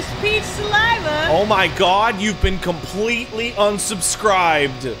twitch.tv/peachsaliva. Oh my god, you've been completely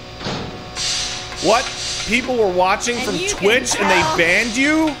unsubscribed. What? People were watching And from you can Twitch and they tell- banned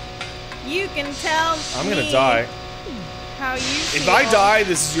you? You can tell I'm gonna me die. how you If feel. I die,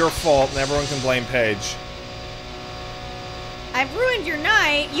 this is your fault and everyone can blame Paige. I've ruined your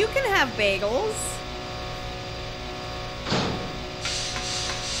night. You can have bagels.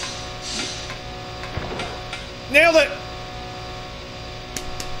 Nailed it!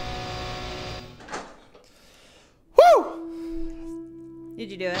 Woo!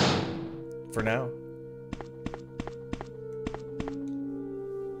 Did you do it? For now.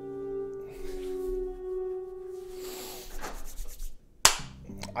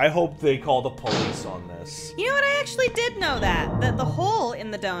 I hope they call the police on this. You know what? I actually did know that the hole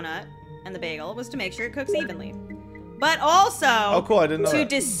in the donut and the bagel was to make sure it cooks evenly, but also Oh, cool, I didn't know to that.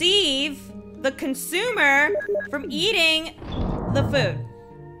 deceive the consumer from eating the food.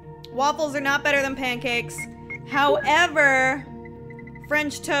 Waffles are not better than pancakes. However,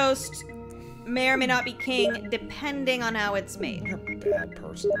 French toast may or may not be king depending on how it's made. You're a bad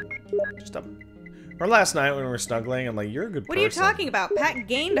person. Just a... Or last night when we were snuggling, I'm like, you're a good What are you person. talking about? Pat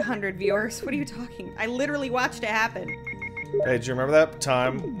gained 100 viewers. What are you talking? I literally watched it happen. Hey, do you remember that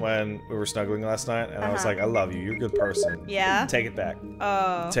time when we were snuggling last night? And I was Uh-huh. like, I love you. You're a good person. Yeah? Take it back.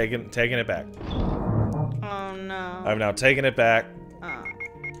 Oh. Taking it back. Oh no. I've now taken it back. Oh.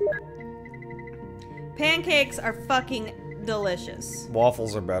 Pancakes are fucking delicious.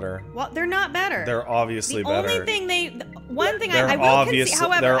 Waffles are better. Well, they're not better. They're obviously the better. only thing one thing They're I will obvious- concede.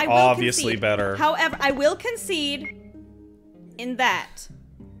 However, they're I will obviously concede. better. However, I will concede in that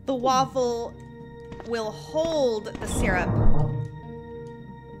the waffle will hold the syrup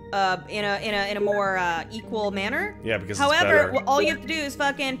in a more equal manner. Yeah, because it's however, better. all you have to do is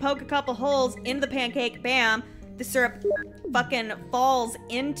fucking poke a couple holes into the pancake. Bam, the syrup fucking falls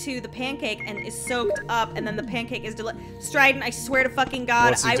into the pancake and is soaked up, and then the pancake is Strident, I swear to fucking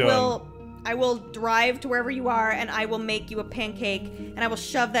God, What's he doing? I will drive to wherever you are, and I will make you a pancake, and I will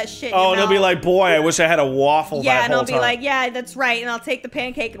shove that shit in Oh, your and he'll be mouth. like, boy, I wish I had a waffle Yeah, that and whole I'll be time. like, yeah, that's right, and I'll take the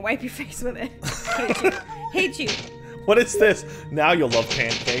pancake and wipe your face with it. Hate you. Hate you. What is this? Now you'll love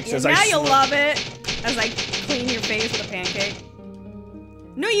pancakes. Yeah, as I now you'll smoke- love it as I clean your face with a pancake.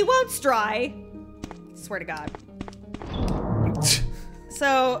 No, you won't, Stry. Swear to God.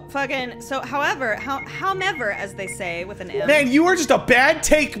 However, as they say with an M. Man, you are just a bad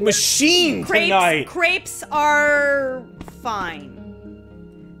take machine tonight. Crepes are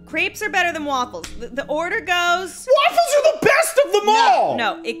fine. Crepes are better than waffles. The order goes... Waffles are the best of them all!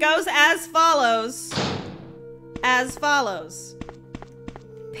 No, it goes as follows. As follows.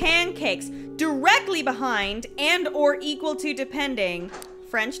 Pancakes. Directly behind and or equal to, depending,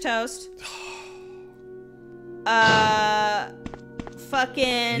 French toast.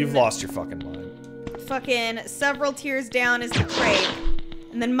 Fucking... You've lost your fucking mind. Fucking several tiers down is the crepe.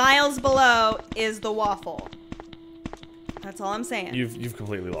 And then miles below is the waffle. That's all I'm saying. You've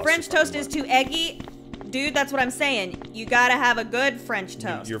completely lost French your fucking toast is mind. too eggy. Dude, that's what I'm saying. You gotta have a good French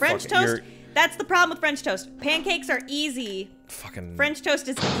toast. You're French fucking- toast, that's the problem with French toast. Pancakes are easy. Fucking French toast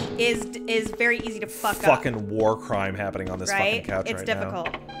is very easy to fuck up. fucking war crime happening on this Right? fucking couch It's right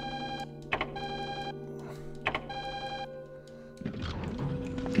difficult. now.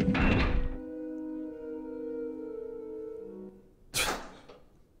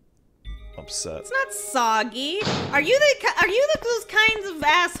 Upset. It's not soggy. Are you those kinds of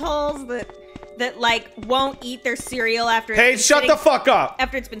assholes that like won't eat their cereal after Hey, it's shut been the sitting- fuck up!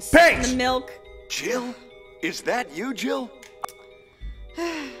 after it's been sitting in Paige! the milk? Jill? Is that you, Jill?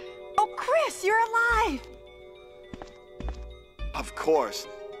 Oh, Chris, you're alive! Of course.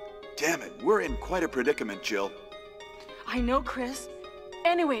 Damn it, we're in quite a predicament, Jill. I know, Chris.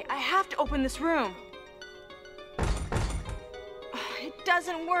 Anyway, I have to open this room. It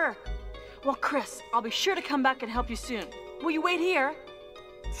doesn't work. Well, Chris, I'll be sure to come back and help you soon. Will you wait here?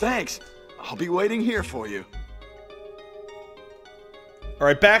 Thanks. I'll be waiting here for you.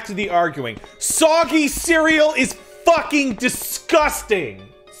 Alright, back to the arguing. Soggy cereal is fucking disgusting!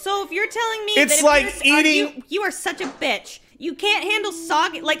 So if you're telling me It's that if like you're- eating- you are such a bitch. You can't handle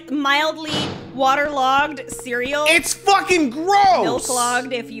soggy, like mildly waterlogged cereal. It's fucking gross!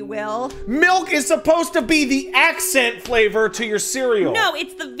 Milk-logged, if you will. Milk is supposed to be the accent flavor to your cereal. No,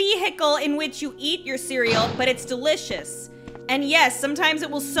 it's the vehicle in which you eat your cereal, but it's delicious. And yes, sometimes it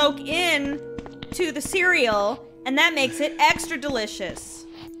will soak in to the cereal, and that makes it extra delicious.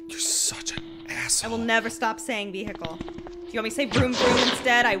 You're such an I asshole. will never stop saying vehicle. Do you want me to say broom broom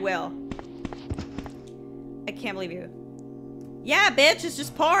instead? I will. I can't believe you. Yeah, bitch, it's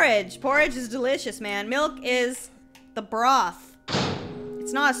just porridge. Porridge is delicious, man. Milk is the broth.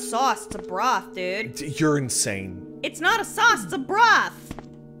 It's not a sauce, it's a broth, dude. You're insane. It's not a sauce, it's a broth.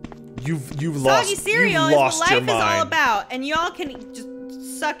 You've lost. Soggy cereal you've is lost what your life is all mind. about, and y'all can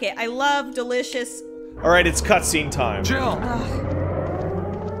just suck it. I love delicious. All right, it's cutscene time. Jill!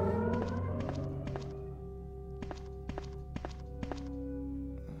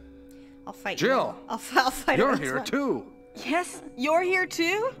 I'll fight Jill, you. I'll fight You're over this here one. too. Yes, you're here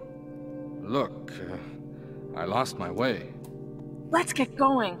too? Look, I lost my way. Let's get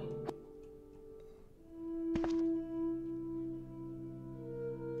going.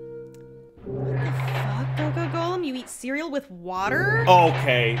 Fuck, Go Golem, you eat cereal with water?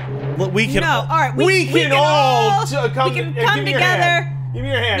 Okay, look, we can. No, all right, we can all come we can give come me your hand. together. Give me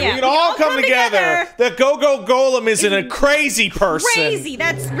your hand. Yeah, we can all come together. The Go-Go Golem isn't a crazy person. Crazy,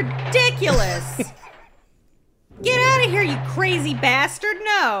 that's ridiculous. Get out of here, you crazy bastard.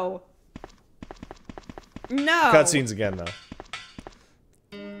 No. No. Cutscenes again,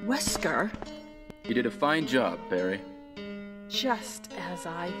 though. Wesker, You did a fine job, Barry. just as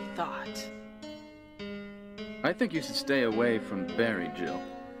I thought. I think you should stay away from Barry, Jill.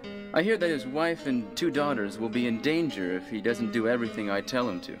 I hear that his wife and 2 daughters will be in danger if he doesn't do everything I tell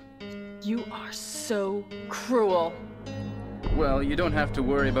him to. You are so cruel. Well, you don't have to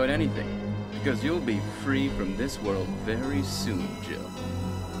worry about anything, because you'll be free from this world very soon, Jill.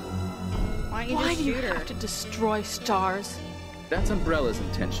 Why don't you Why just do you shoot her? have to destroy stars? That's Umbrella's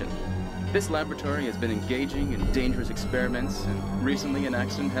intention. This laboratory has been engaging in dangerous experiments, and recently an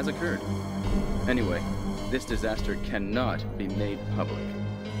accident has occurred. Anyway, this disaster cannot be made public.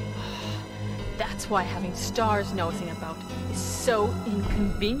 That's why having stars nosing about is so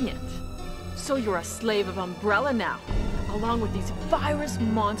inconvenient. So you're a slave of Umbrella now. along with these virus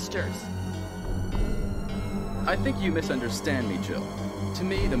monsters. I think you misunderstand me, Jill. To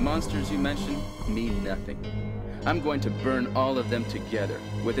me, the monsters you mentioned mean nothing. I'm going to burn all of them together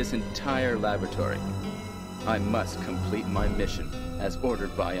with this entire laboratory. I must complete my mission as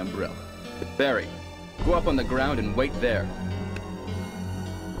ordered by Umbrella. Barry, go up on the ground and wait there.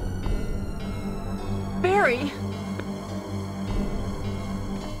 Barry!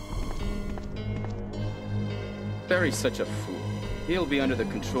 Barry's such a fool. He'll be under the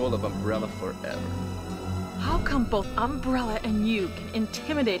control of Umbrella forever. How come both Umbrella and you can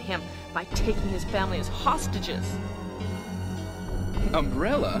intimidate him by taking his family as hostages?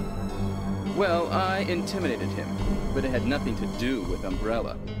 Umbrella? Well, I intimidated him, but it had nothing to do with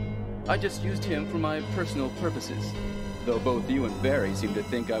Umbrella. I just used him for my personal purposes, though both you and Barry seem to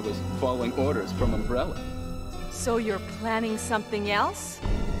think I was following orders from Umbrella. So you're planning something else?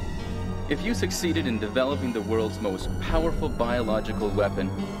 If you succeeded in developing the world's most powerful biological weapon,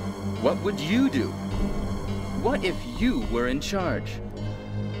 what would you do? What if you were in charge?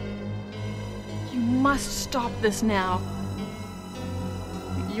 You must stop this now.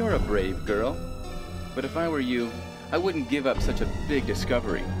 You're a brave girl. But if I were you, I wouldn't give up such a big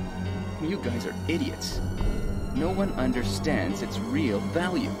discovery. You guys are idiots. No one understands its real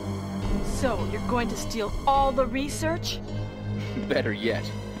value. So you're going to steal all the research? Better yet,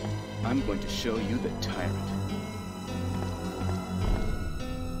 I'm going to show you the tyrant.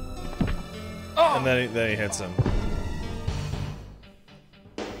 And then he hits him.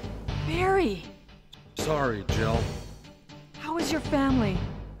 Barry! Sorry, Jill. How is your family?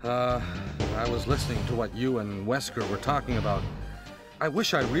 I was listening to what you and Wesker were talking about. I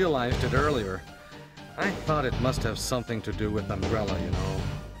wish I realized it earlier. I thought it must have something to do with Umbrella, you know.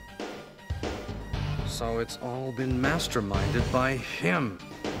 So it's all been masterminded by him.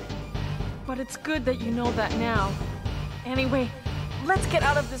 But it's good that you know that now. Anyway, let's get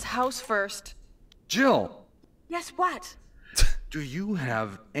out of this house first. Jill! Yes, what? Do you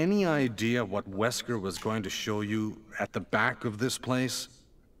have any idea what Wesker was going to show you at the back of this place?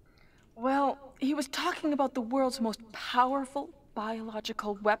 Well, he was talking about the world's most powerful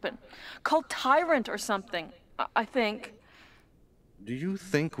biological weapon, called Tyrant or something, I think. Do you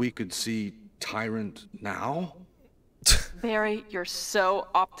think we could see Tyrant now? Barry, you're so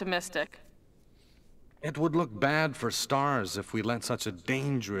optimistic. It would look bad for Stars if we let such a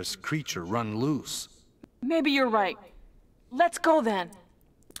dangerous creature run loose. Maybe you're right. Let's go then.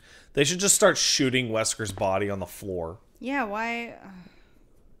 They should just start shooting Wesker's body on the floor. Yeah, why?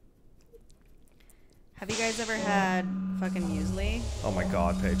 Have you guys ever had fucking muesli? Oh my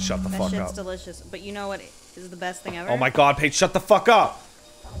god, Paige, shut the That fuck shit's up. delicious. But you know what is the best thing ever? Oh my god, Paige, shut the fuck up!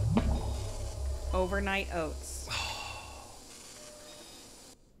 Overnight oats.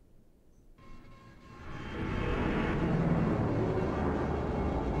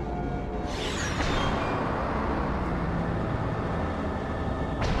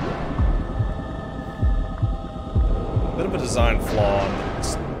 Bit of a design flaw in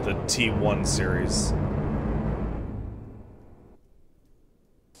the T1 series.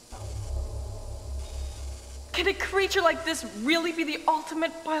 Can a creature like this really be the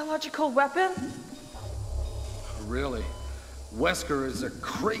ultimate biological weapon? Really? Wesker is a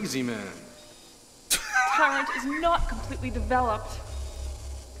crazy man. Tyrant is not completely developed.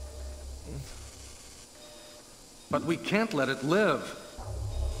 But we can't let it live.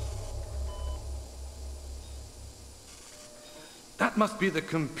 That must be the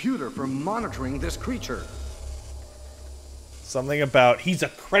computer for monitoring this creature. Something about he's a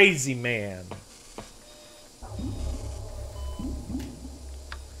crazy man.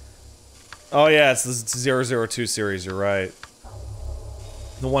 Oh yeah, it's the 002 series, you're right.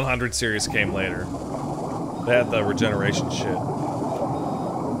 The 100 series came later. They had the regeneration shit.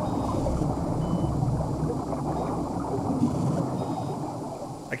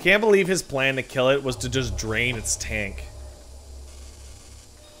 I can't believe his plan to kill it was to just drain its tank.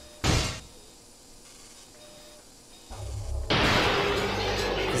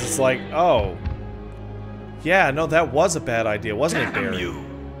 It's like, oh. Yeah, no, that was a bad idea, wasn't it, Barry? you!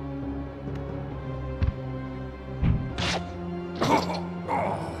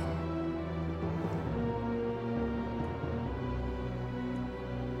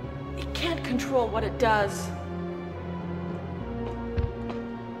 It can't control what it does.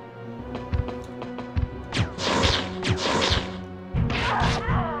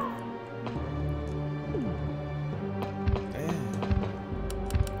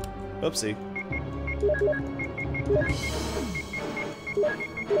 Oopsie.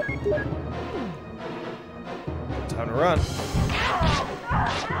 Time to run.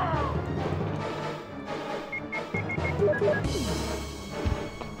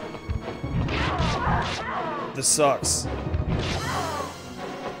 This sucks.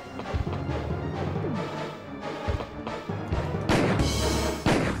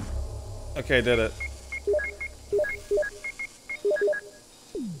 Okay, did it.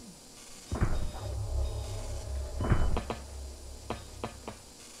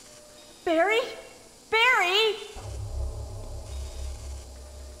 Barry? Barry?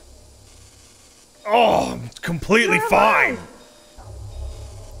 Oh, I'm completely fine.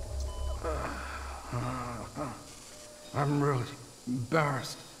 I'm really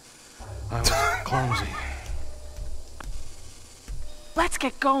embarrassed. I was clumsy. Let's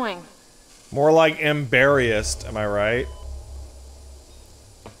get going. More like embarrassed, am I right?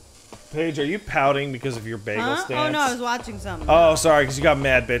 Paige, are you pouting because of your bagel Huh? stance? Oh no, I was watching something. Oh, sorry, because you got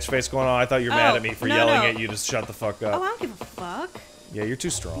mad bitch face going on. I thought you were mad Oh, at me for no, yelling no. at you to shut the fuck up. Oh, I don't give a fuck. Yeah, you're too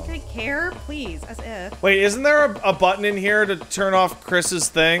strong. Can I care? Please, as if. Wait, isn't there a button in here to turn off Chris's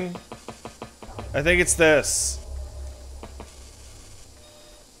thing? I think it's this.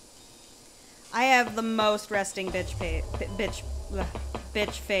 I have the most resting bitch face,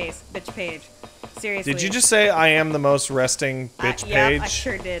 bitch page. Seriously. Did you just say I am the most resting bitch Yep, page? I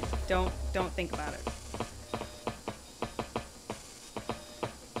sure did. Don't think about it.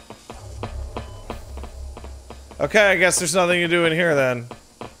 Okay, I guess there's nothing to do in here then.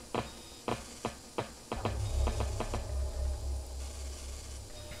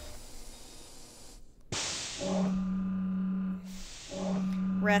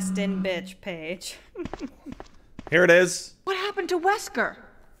 Rest in bitch page. Here it is. What happened to Wesker?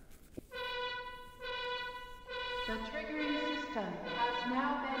 The triggering system has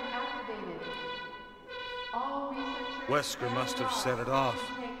now been activated. All researchers Wesker must have set it off.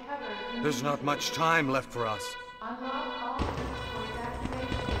 take cover. There's not much time left for us. Unlock all rooms for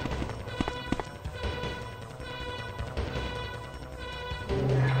evacuation.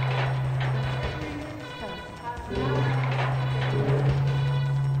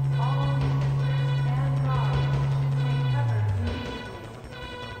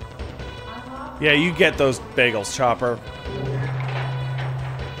 Yeah, you get those bagels, Chopper.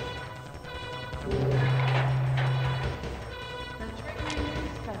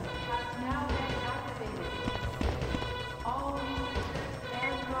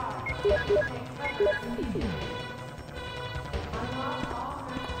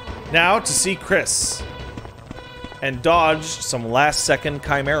 Now to see Chris and dodge some last-second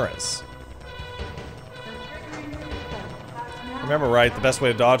chimeras. Remember, right? The best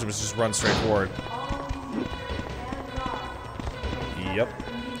way to dodge them is just run straight forward. Yep.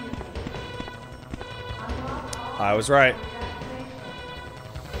 I was right.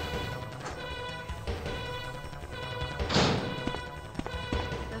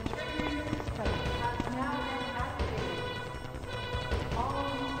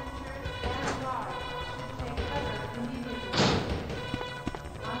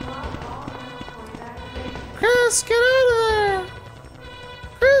 Chris, get out of there!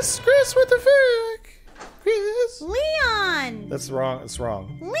 Chris, what the fuck? Chris. Leon! That's wrong. It's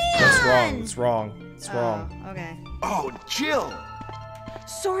wrong. Leon! That's wrong. It's wrong. It's wrong. Okay. Oh, Jill!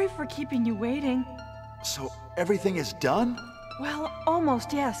 Sorry for keeping you waiting. So everything is done? Well,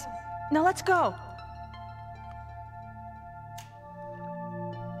 almost, yes. Now let's go.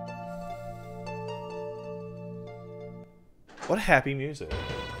 What happy music.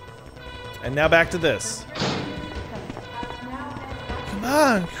 And now back to this. Come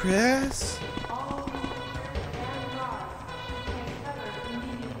on, Chris.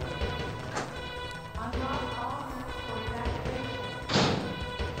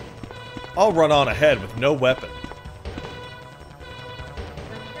 I'll run on ahead with no weapon.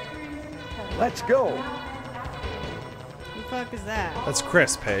 Let's go! Who the fuck is that? That's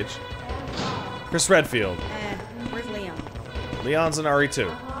Chris, Paige. Chris Redfield. Where's Leon? Leon's an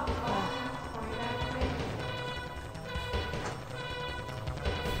RE2.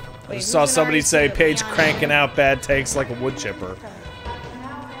 I just saw somebody say Paige cranking out bad takes like a wood chipper.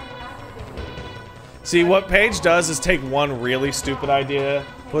 See, what Paige does is take one really stupid idea,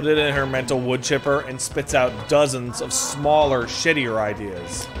 put it in her mental wood chipper, and spits out dozens of smaller, shittier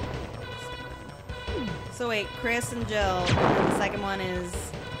ideas. So wait, Chris and Jill, and the second one is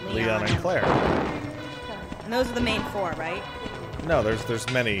Leon and Claire. And those are the main four, right? No,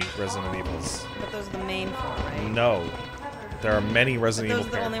 there's many Resident Evils. But those are the main four, right? No. There are many But Resident those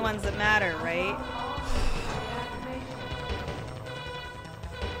Evil are the only characters. ones that matter, right?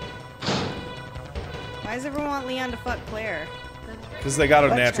 Why does everyone want Leon to fuck Claire? Because they got a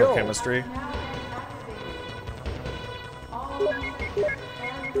Let's natural go. chemistry.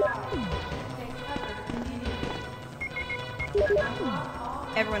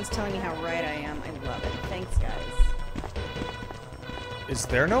 Everyone's telling me how right I am. I love it. Thanks, guys. Is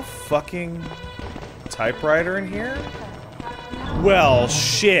there no fucking typewriter in here? Well,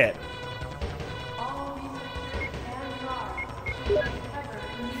 shit. All researchers and guards should take cover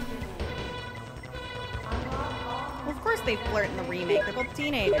immediately. Unlock all Well, of course they flirt in the remake. They're both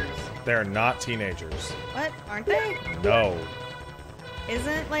teenagers. They're not teenagers. What? Aren't they? No.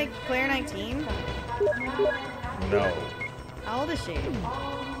 Isn't, like, Claire 19? No. How old is she?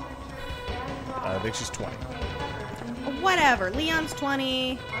 I think she's 20. Whatever. Leon's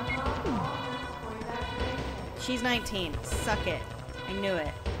 20. She's 19. Suck it. I knew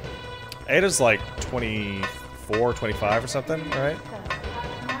it. Ada's like 24, 25 or something, right?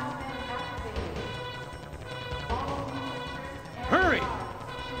 Hurry!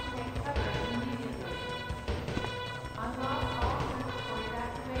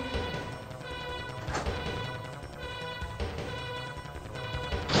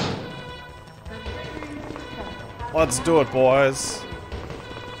 Let's do it, boys.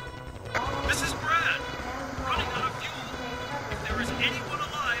 This is Brad. Running out of fuel. If there is anyone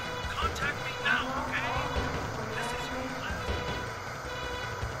alive, contact me now, okay? This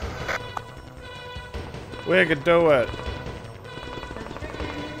is We can do it.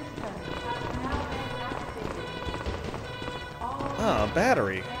 Oh,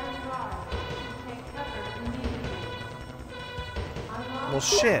 battery. Well,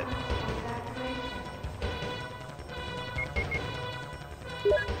 shit.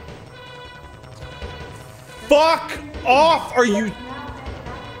 Fuck off! Are you...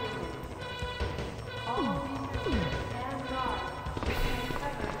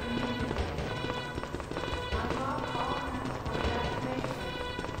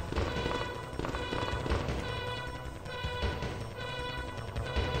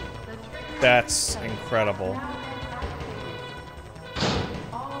 That's incredible.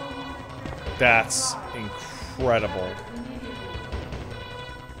 That's incredible.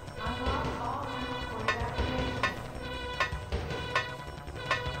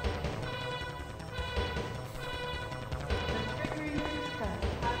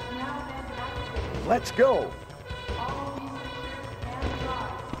 Let's go.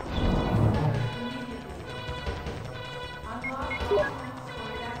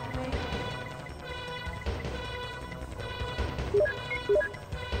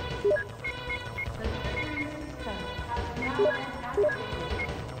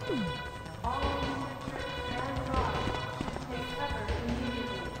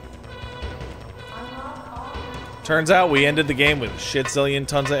 Turns out we ended the game with shit zillion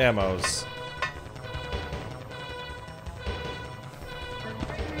tons of ammos.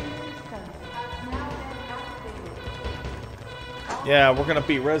 Yeah, we're gonna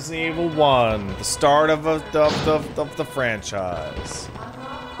beat Resident Evil 1, the start of the franchise,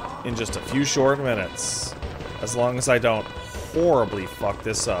 in just a few short minutes. As long as I don't horribly fuck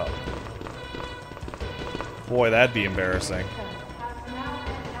this up. Boy, that'd be embarrassing.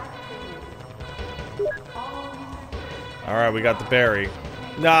 Alright, we got the berry.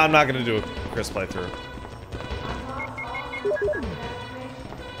 Nah, I'm not gonna do a Chris playthrough.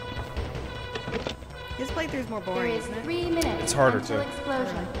 His playthrough's more boring, isn't it? 3 minutes. It's harder until to.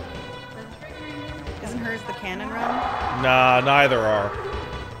 explosion. Isn't hers the cannon run? Nah, neither are.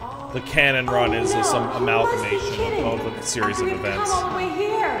 The cannon run is some amalgamation of a series of events. All the way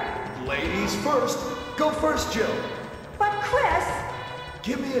here. Ladies first. Go first, Jill. But Chris.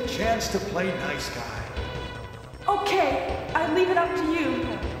 Give me a chance to play nice guy. Okay, I leave it up to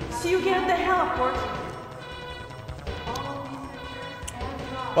you. See you again at the heliport.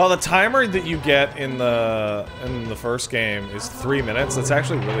 Well, the timer that you get in the first game is 3 minutes. That's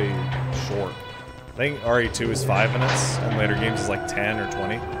actually really short. I think RE2 is 5 minutes, and later games is like 10 or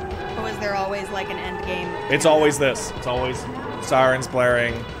 20. Or was there always like an end game? It's always this. It's always sirens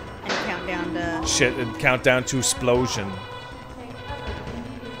blaring. And countdown to... Shit, and countdown to explosion.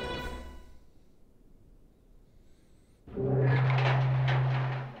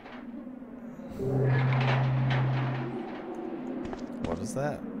 What is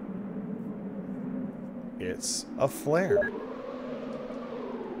that? It's a flare.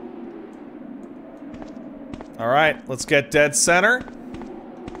 Alright, let's get dead center.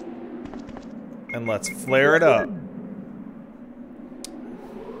 And let's flare it up.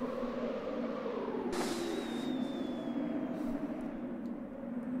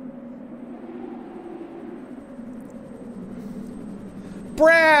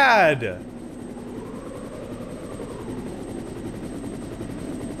 Brad!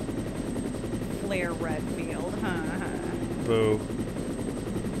 Flare Redfield. Boo.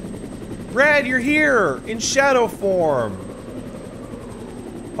 Brad, you're here! In shadow form!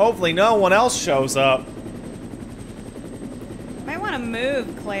 Hopefully no one else shows up. Might want to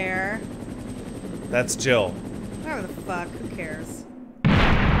move, Claire. That's Jill. Whatever the fuck. Who cares?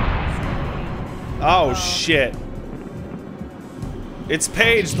 Oh, shit. It's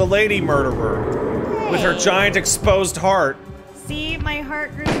Paige, the lady murderer. With her giant exposed heart. See, my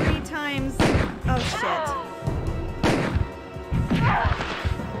heart grew 3 times. Oh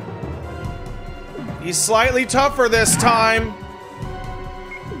shit. He's slightly tougher this time.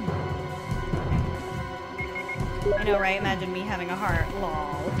 I know, right? Imagine me having a heart.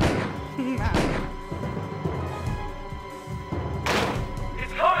 Lol.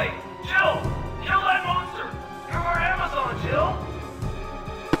 It's coming! Jill! Kill that monster! You're our Amazon, Jill!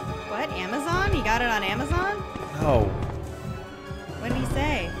 What? Amazon? You got it on Amazon? No, What did he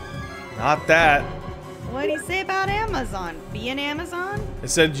say? not that. What did he say about Amazon? Be an Amazon? It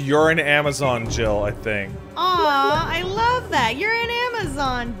said you're an Amazon, Jill, I think. Aw, I love that. You're an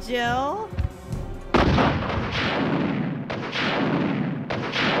Amazon, Jill.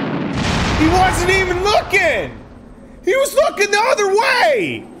 He wasn't even looking! He was looking the other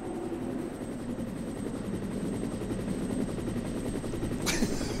way!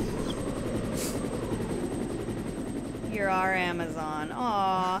 You're our Amazon.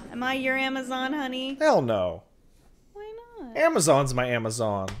 Aw, am I your Amazon, honey? Hell no. Why not? Amazon's my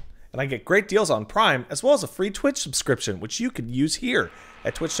Amazon. And I get great deals on Prime, as well as a free Twitch subscription, which you could use here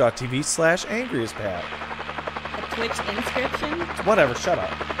at twitch.tv/angryaspat. A Twitch inscription? Whatever, shut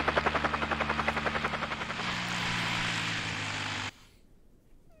up.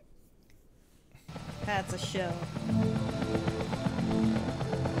 That's a show.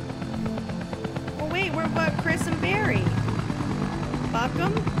 Well, wait, we're what? Chris and Barry. Fuck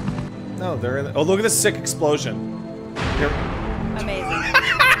 'em? No, they're in the, oh, look at this sick explosion. Here. Amazing.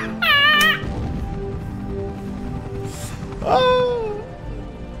 Oh.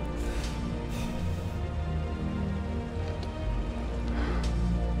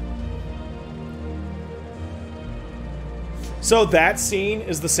 So that scene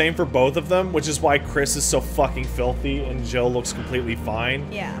is the same for both of them, which is why Chris is so fucking filthy and Jill looks completely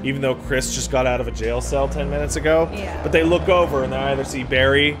fine. Yeah. Even though Chris just got out of a jail cell 10 minutes ago. Yeah. But they look over and they either see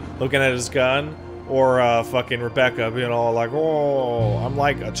Barry looking at his gun or fucking Rebecca being all like, oh, I'm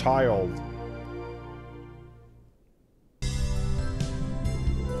like a child.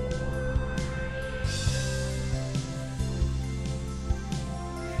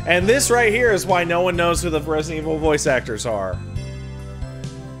 And this right here is why no one knows who the Resident Evil voice actors are.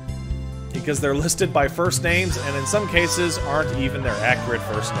 Because they're listed by first names, and in some cases aren't even their accurate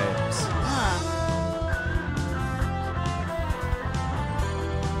first names.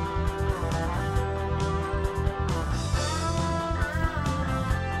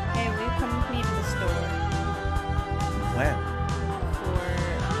 Hey, will you come with me to the store When?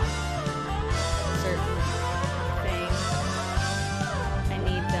 for certain things I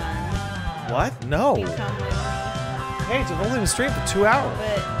need done? What? No. You come with me, Hey, I've only been streaming for 2 hours.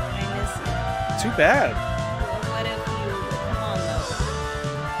 but I miss you. Too bad. Well, what if you come on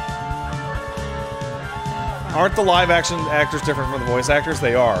though? Aren't the live action actors different from the voice actors?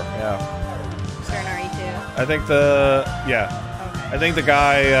 They are, yeah. Certain RE2. I think the, yeah. Okay. I think the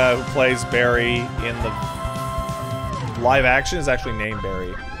guy who plays Barry in the live action is actually named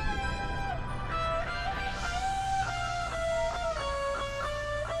Barry.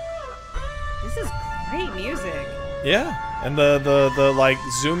 This is great music. Yeah, and the like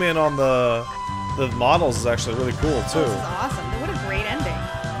zoom in on the models is actually really cool Oh, too. this is awesome. What a great ending.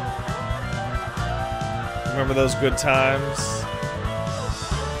 Remember those good times?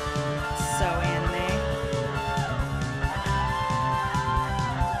 So anime.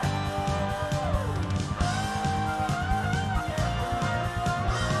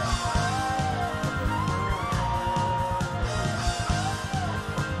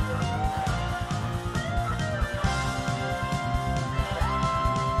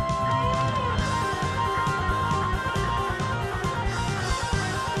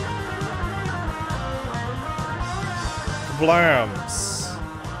 Blams.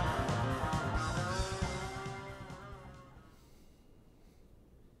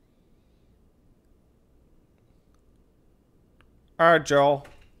 Alright, Joel.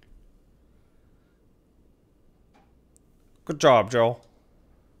 Good job, Joel.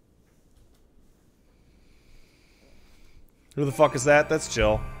 Who the fuck is that? That's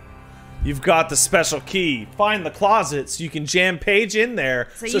Jill. You've got the special key. Find the closet so you can jam Paige in there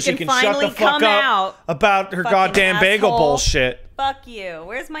So you she can can shut the finally fuck come up out, about her fucking goddamn bagel asshole. bullshit. Fuck you.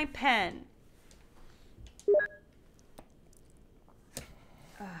 Where's my pen?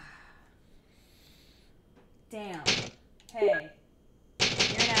 Damn. Hey.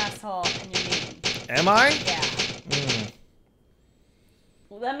 You're an asshole and you need him. Am I? Yeah. Mm.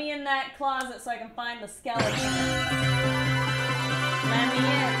 Let me in that closet so I can find the skeleton. Let me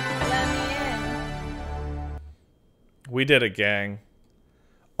in. Let me in. We did it, gang.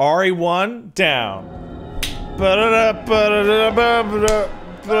 RE1 down. Ba-da-da, ba-da-da, ba-da-da,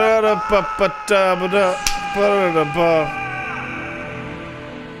 ba-da-da, ba-da-da, ba-da-da, ba-da-da.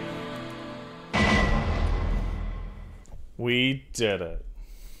 We did it.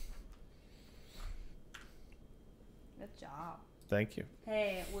 Good job. Thank you.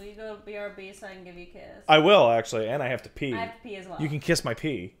 Hey, will you go to BRB so I can give you a kiss? I will, actually, and I have to pee. I have to pee as well. You can kiss my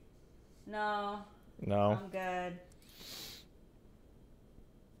pee. No. No. I'm good.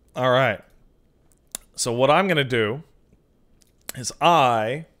 All right. So what I'm going to do is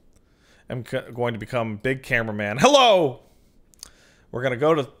I am going to become big cameraman. Hello! We're going to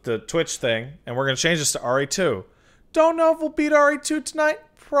go to the Twitch thing, and we're going to change this to RE2. Don't know if we'll beat RE2 tonight.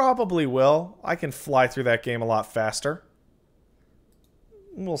 Probably will. I can fly through that game a lot faster.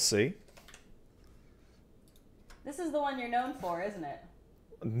 We'll see. This is the one you're known for, isn't it?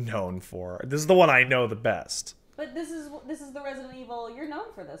 Known for. This is the one I know the best. But this is the Resident Evil. You're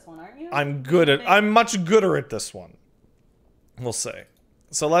known for this one, aren't you? I'm much gooder at this one. We'll see.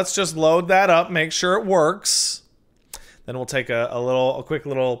 So let's just load that up, make sure it works. Then we'll take a quick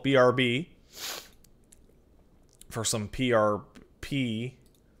little BRB for some PRP.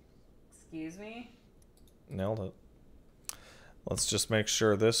 Excuse me? Nailed it. Let's just make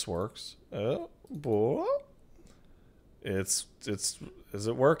sure this works. Oh, boy. Is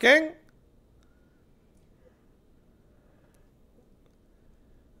it working?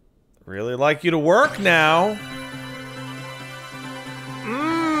 Really like you to work now.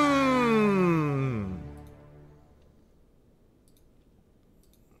 Mmm.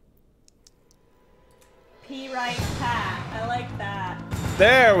 P right pat. I like that.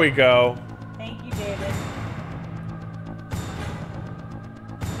 There we go. Thank you, David.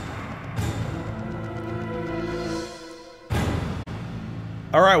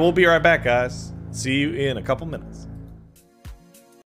 All right, we'll be right back, guys. See you in a couple minutes.